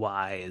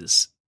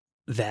policy-wise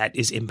that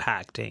is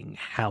impacting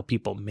how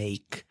people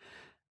make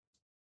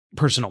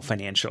personal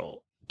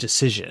financial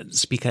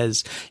decisions.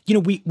 Because, you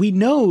know, we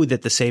know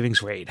that the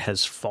savings rate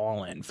has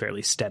fallen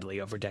fairly steadily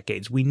over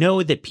decades. We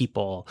know that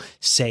people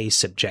say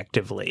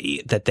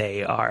subjectively that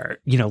they are,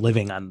 you know,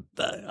 living on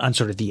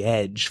sort of the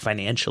edge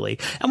financially.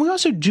 And we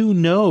also do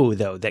know,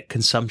 though, that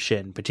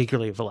consumption,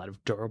 particularly of a lot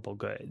of durable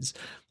goods,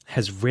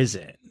 has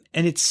risen.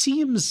 And it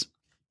seems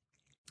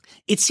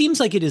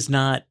like it is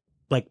not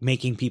like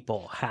making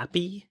people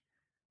happy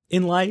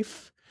in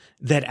life,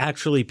 that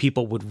actually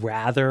people would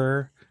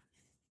rather,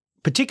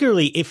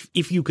 particularly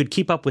if you could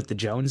keep up with the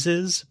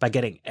Joneses by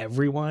getting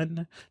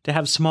everyone to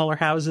have smaller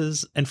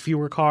houses and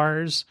fewer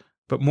cars,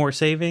 but more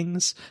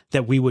savings,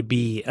 that we would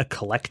be a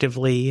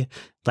collectively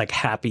like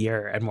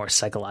happier and more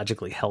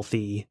psychologically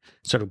healthy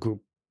sort of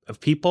group of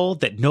people,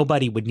 that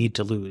nobody would need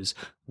to lose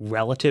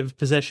relative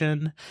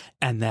position.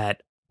 And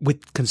that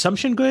with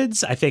consumption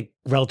goods, I think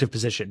relative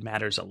position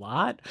matters a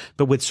lot,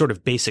 but with sort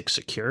of basic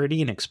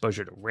security and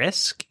exposure to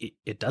risk,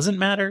 it doesn't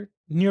matter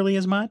nearly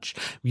as much.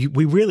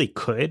 We really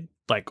could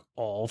like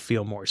all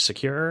feel more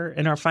secure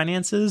in our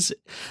finances.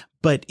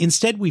 But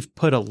instead, we've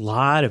put a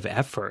lot of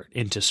effort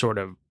into sort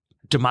of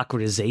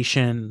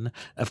democratization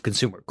of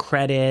consumer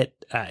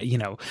credit. You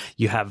know,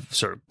 you have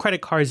sort of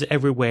credit cards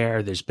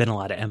everywhere. There's been a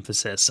lot of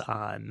emphasis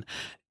on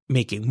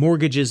making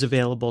mortgages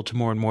available to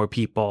more and more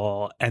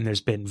people. And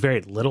there's been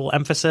very little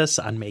emphasis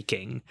on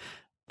making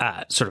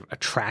sort of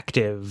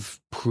attractive,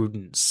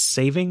 prudent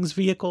savings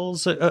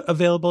vehicles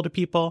available to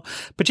people,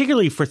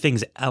 particularly for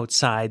things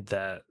outside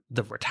the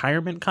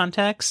retirement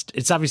context.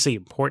 It's obviously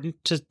important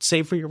to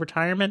save for your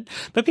retirement,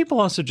 but people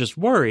also just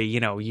worry, you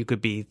know, you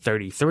could be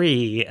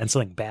 33 and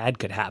something bad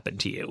could happen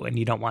to you, and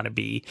you don't want to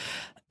be,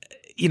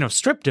 you know,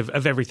 stripped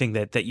of everything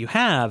that you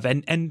have.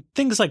 And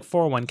things like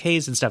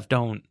 401ks and stuff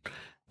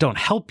don't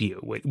help you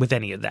with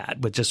any of that,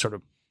 with just sort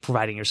of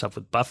providing yourself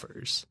with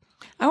buffers.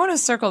 I want to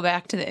circle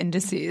back to the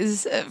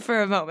indices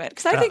for a moment,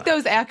 because I think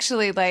those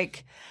actually,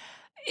 like,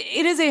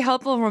 it is a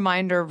helpful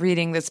reminder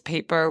reading this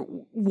paper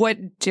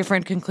what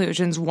different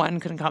conclusions one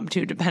can come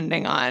to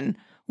depending on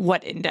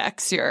what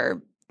index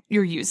you're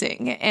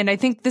using. And I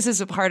think this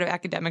is a part of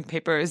academic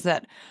papers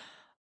that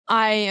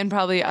I and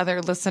probably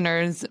other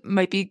listeners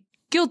might be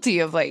guilty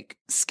of like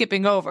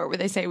skipping over, where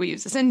they say we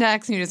use this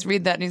index and you just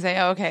read that and you say,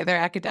 oh, okay, they're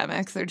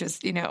academics. They're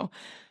just,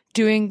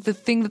 doing the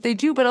thing that they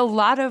do. But a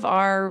lot of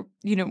our,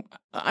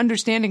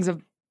 understandings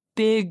of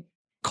big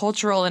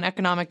cultural and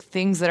economic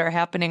things that are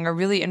happening are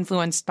really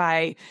influenced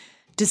by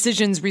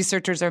decisions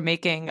researchers are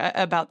making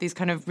about these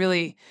kind of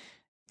really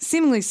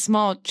seemingly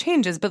small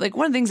changes. But like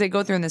one of the things they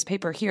go through in this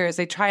paper here is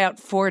they try out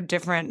 4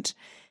 different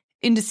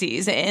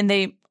indices, and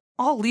they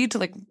all lead to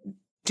like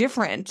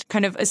different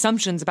kind of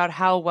assumptions about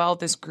how well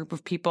this group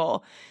of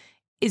people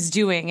is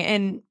doing.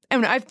 And I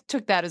mean, I've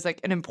took that as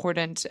like an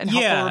important and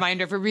helpful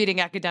reminder for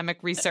reading academic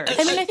research.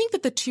 I mean, I think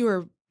that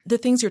the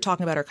things you're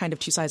talking about are kind of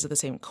 2 sides of the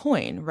same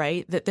coin,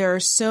 right? That there are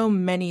so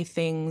many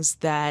things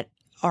that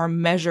are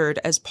measured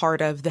as part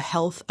of the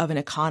health of an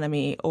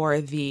economy or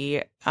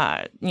the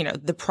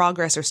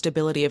progress or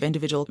stability of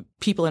individual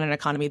people in an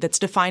economy that's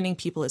defining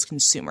people as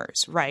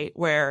consumers, right?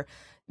 Where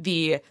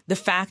the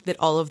fact that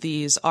all of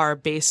these are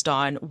based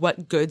on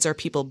what goods are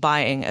people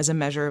buying as a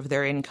measure of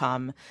their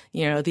income,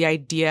 the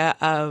idea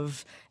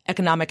of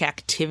economic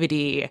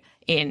activity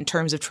in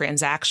terms of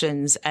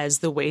transactions as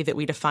the way that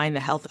we define the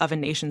health of a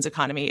nation's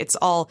economy.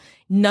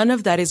 None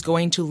of that is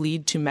going to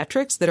lead to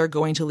metrics that are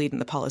going to lead in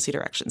the policy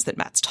directions that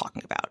Matt's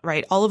talking about,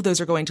 right? All of those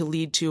are going to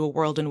lead to a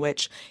world in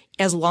which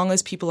as long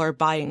as people are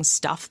buying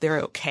stuff,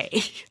 they're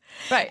okay.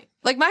 Right.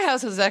 Like my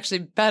house is actually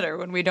better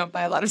when we don't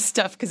buy a lot of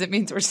stuff because it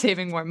means we're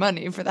saving more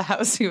money for the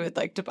house we would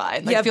like to buy.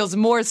 And it feels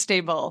more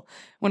stable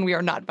when we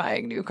are not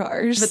buying new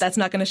cars. But that's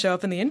not going to show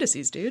up in the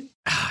indices, dude.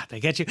 They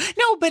get you.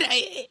 No, but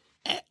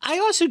I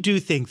also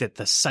do think that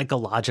the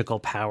psychological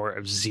power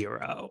of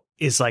zero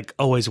is like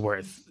always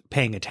worth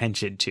paying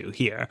attention to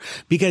here,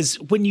 because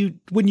when you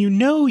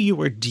know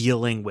you are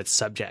dealing with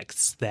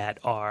subjects that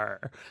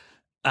are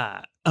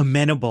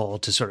amenable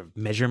to sort of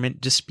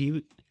measurement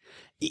dispute,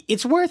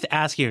 it's worth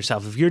asking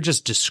yourself, if you're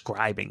just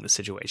describing the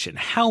situation,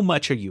 how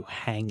much are you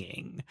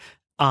hanging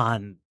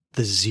on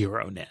the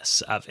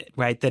zero-ness of it,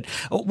 right? That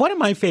one of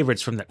my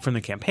favorites from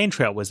the campaign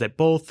trail was that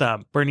both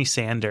Bernie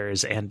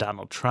Sanders and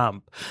Donald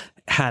Trump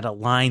had a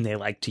line they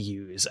like to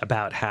use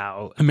about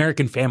how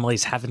American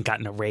families haven't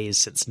gotten a raise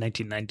since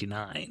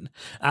 1999,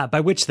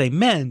 by which they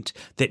meant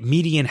that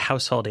median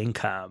household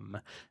income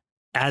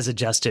as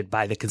adjusted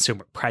by the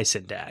Consumer Price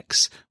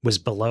Index was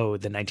below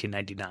the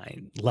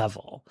 1999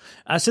 level.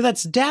 So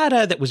that's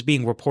data that was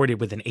being reported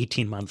with an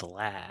 18-month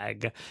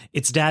lag.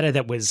 It's data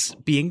that was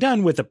being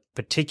done with a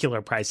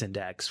particular price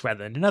index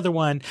rather than another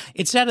one.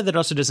 It's data that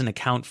also doesn't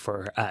account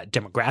for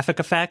demographic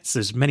effects.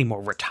 There's many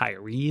more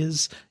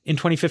retirees in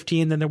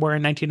 2015 than there were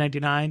in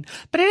 1999.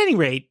 But at any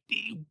rate,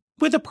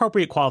 with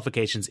appropriate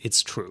qualifications,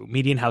 it's true.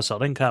 Median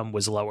household income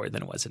was lower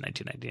than it was in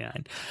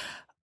 1999.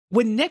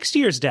 When next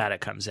year's data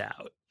comes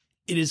out,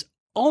 it is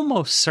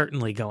almost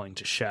certainly going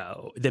to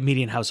show that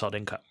median household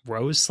income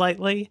rose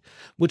slightly,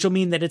 which will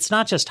mean that it's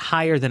not just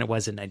higher than it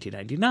was in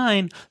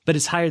 1999, but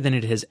it's higher than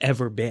it has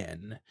ever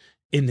been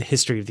in the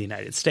history of the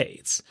United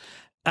States.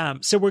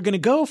 So we're going to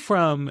go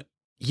from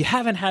you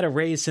haven't had a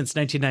raise since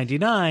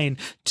 1999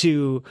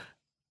 to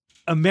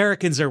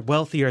Americans are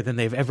wealthier than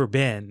they've ever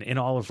been in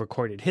all of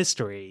recorded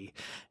history.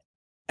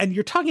 And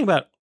you're talking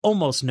about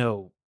almost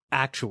no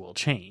actual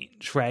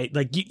change, right?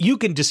 Like you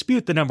can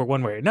dispute the number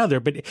one way or another,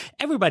 but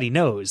everybody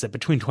knows that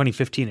between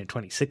 2015 and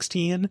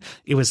 2016,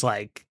 it was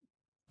like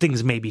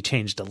things maybe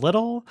changed a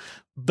little,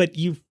 but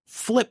you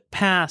flip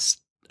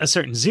past a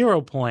certain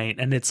 0 point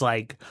and it's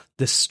like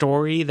the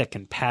story that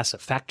can pass a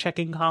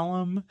fact-checking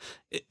column,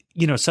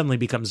 suddenly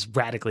becomes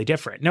radically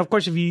different. Now, of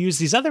course, if you use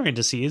these other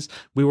indices,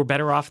 we were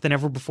better off than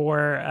ever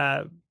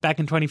before back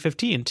in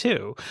 2015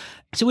 too.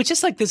 So it's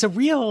just like there's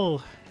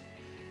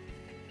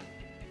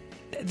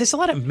a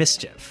lot of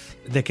mischief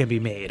that can be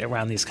made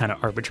around these kind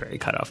of arbitrary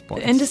cutoff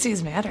points. The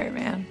indices matter,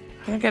 man.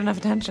 They don't get enough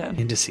attention.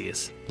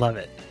 Indices. Love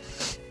it.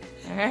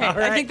 All right.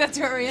 I think that's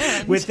where we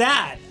end. With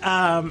that,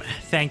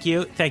 thank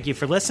you. Thank you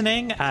for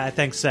listening.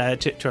 Thanks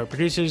to our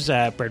producers,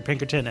 Bird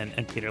Pinkerton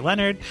and Peter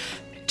Leonard.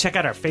 Check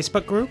out our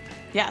Facebook group.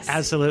 Yes.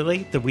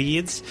 Absolutely. The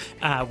Weeds.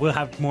 We'll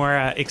have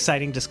more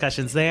exciting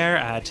discussions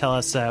there. Tell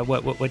us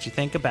what you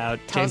think about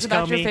Tell James us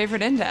about Comey, your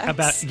favorite index.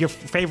 about your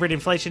favorite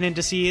inflation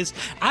indices.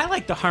 I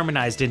like the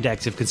harmonized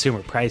index of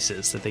consumer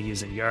prices that they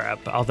use in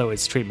Europe, although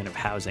its treatment of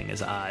housing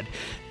is odd.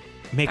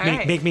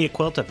 Make me a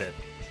quilt of it.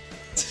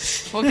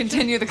 We'll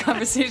continue the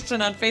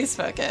conversation on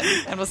Facebook,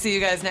 and we'll see you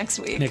guys next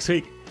week.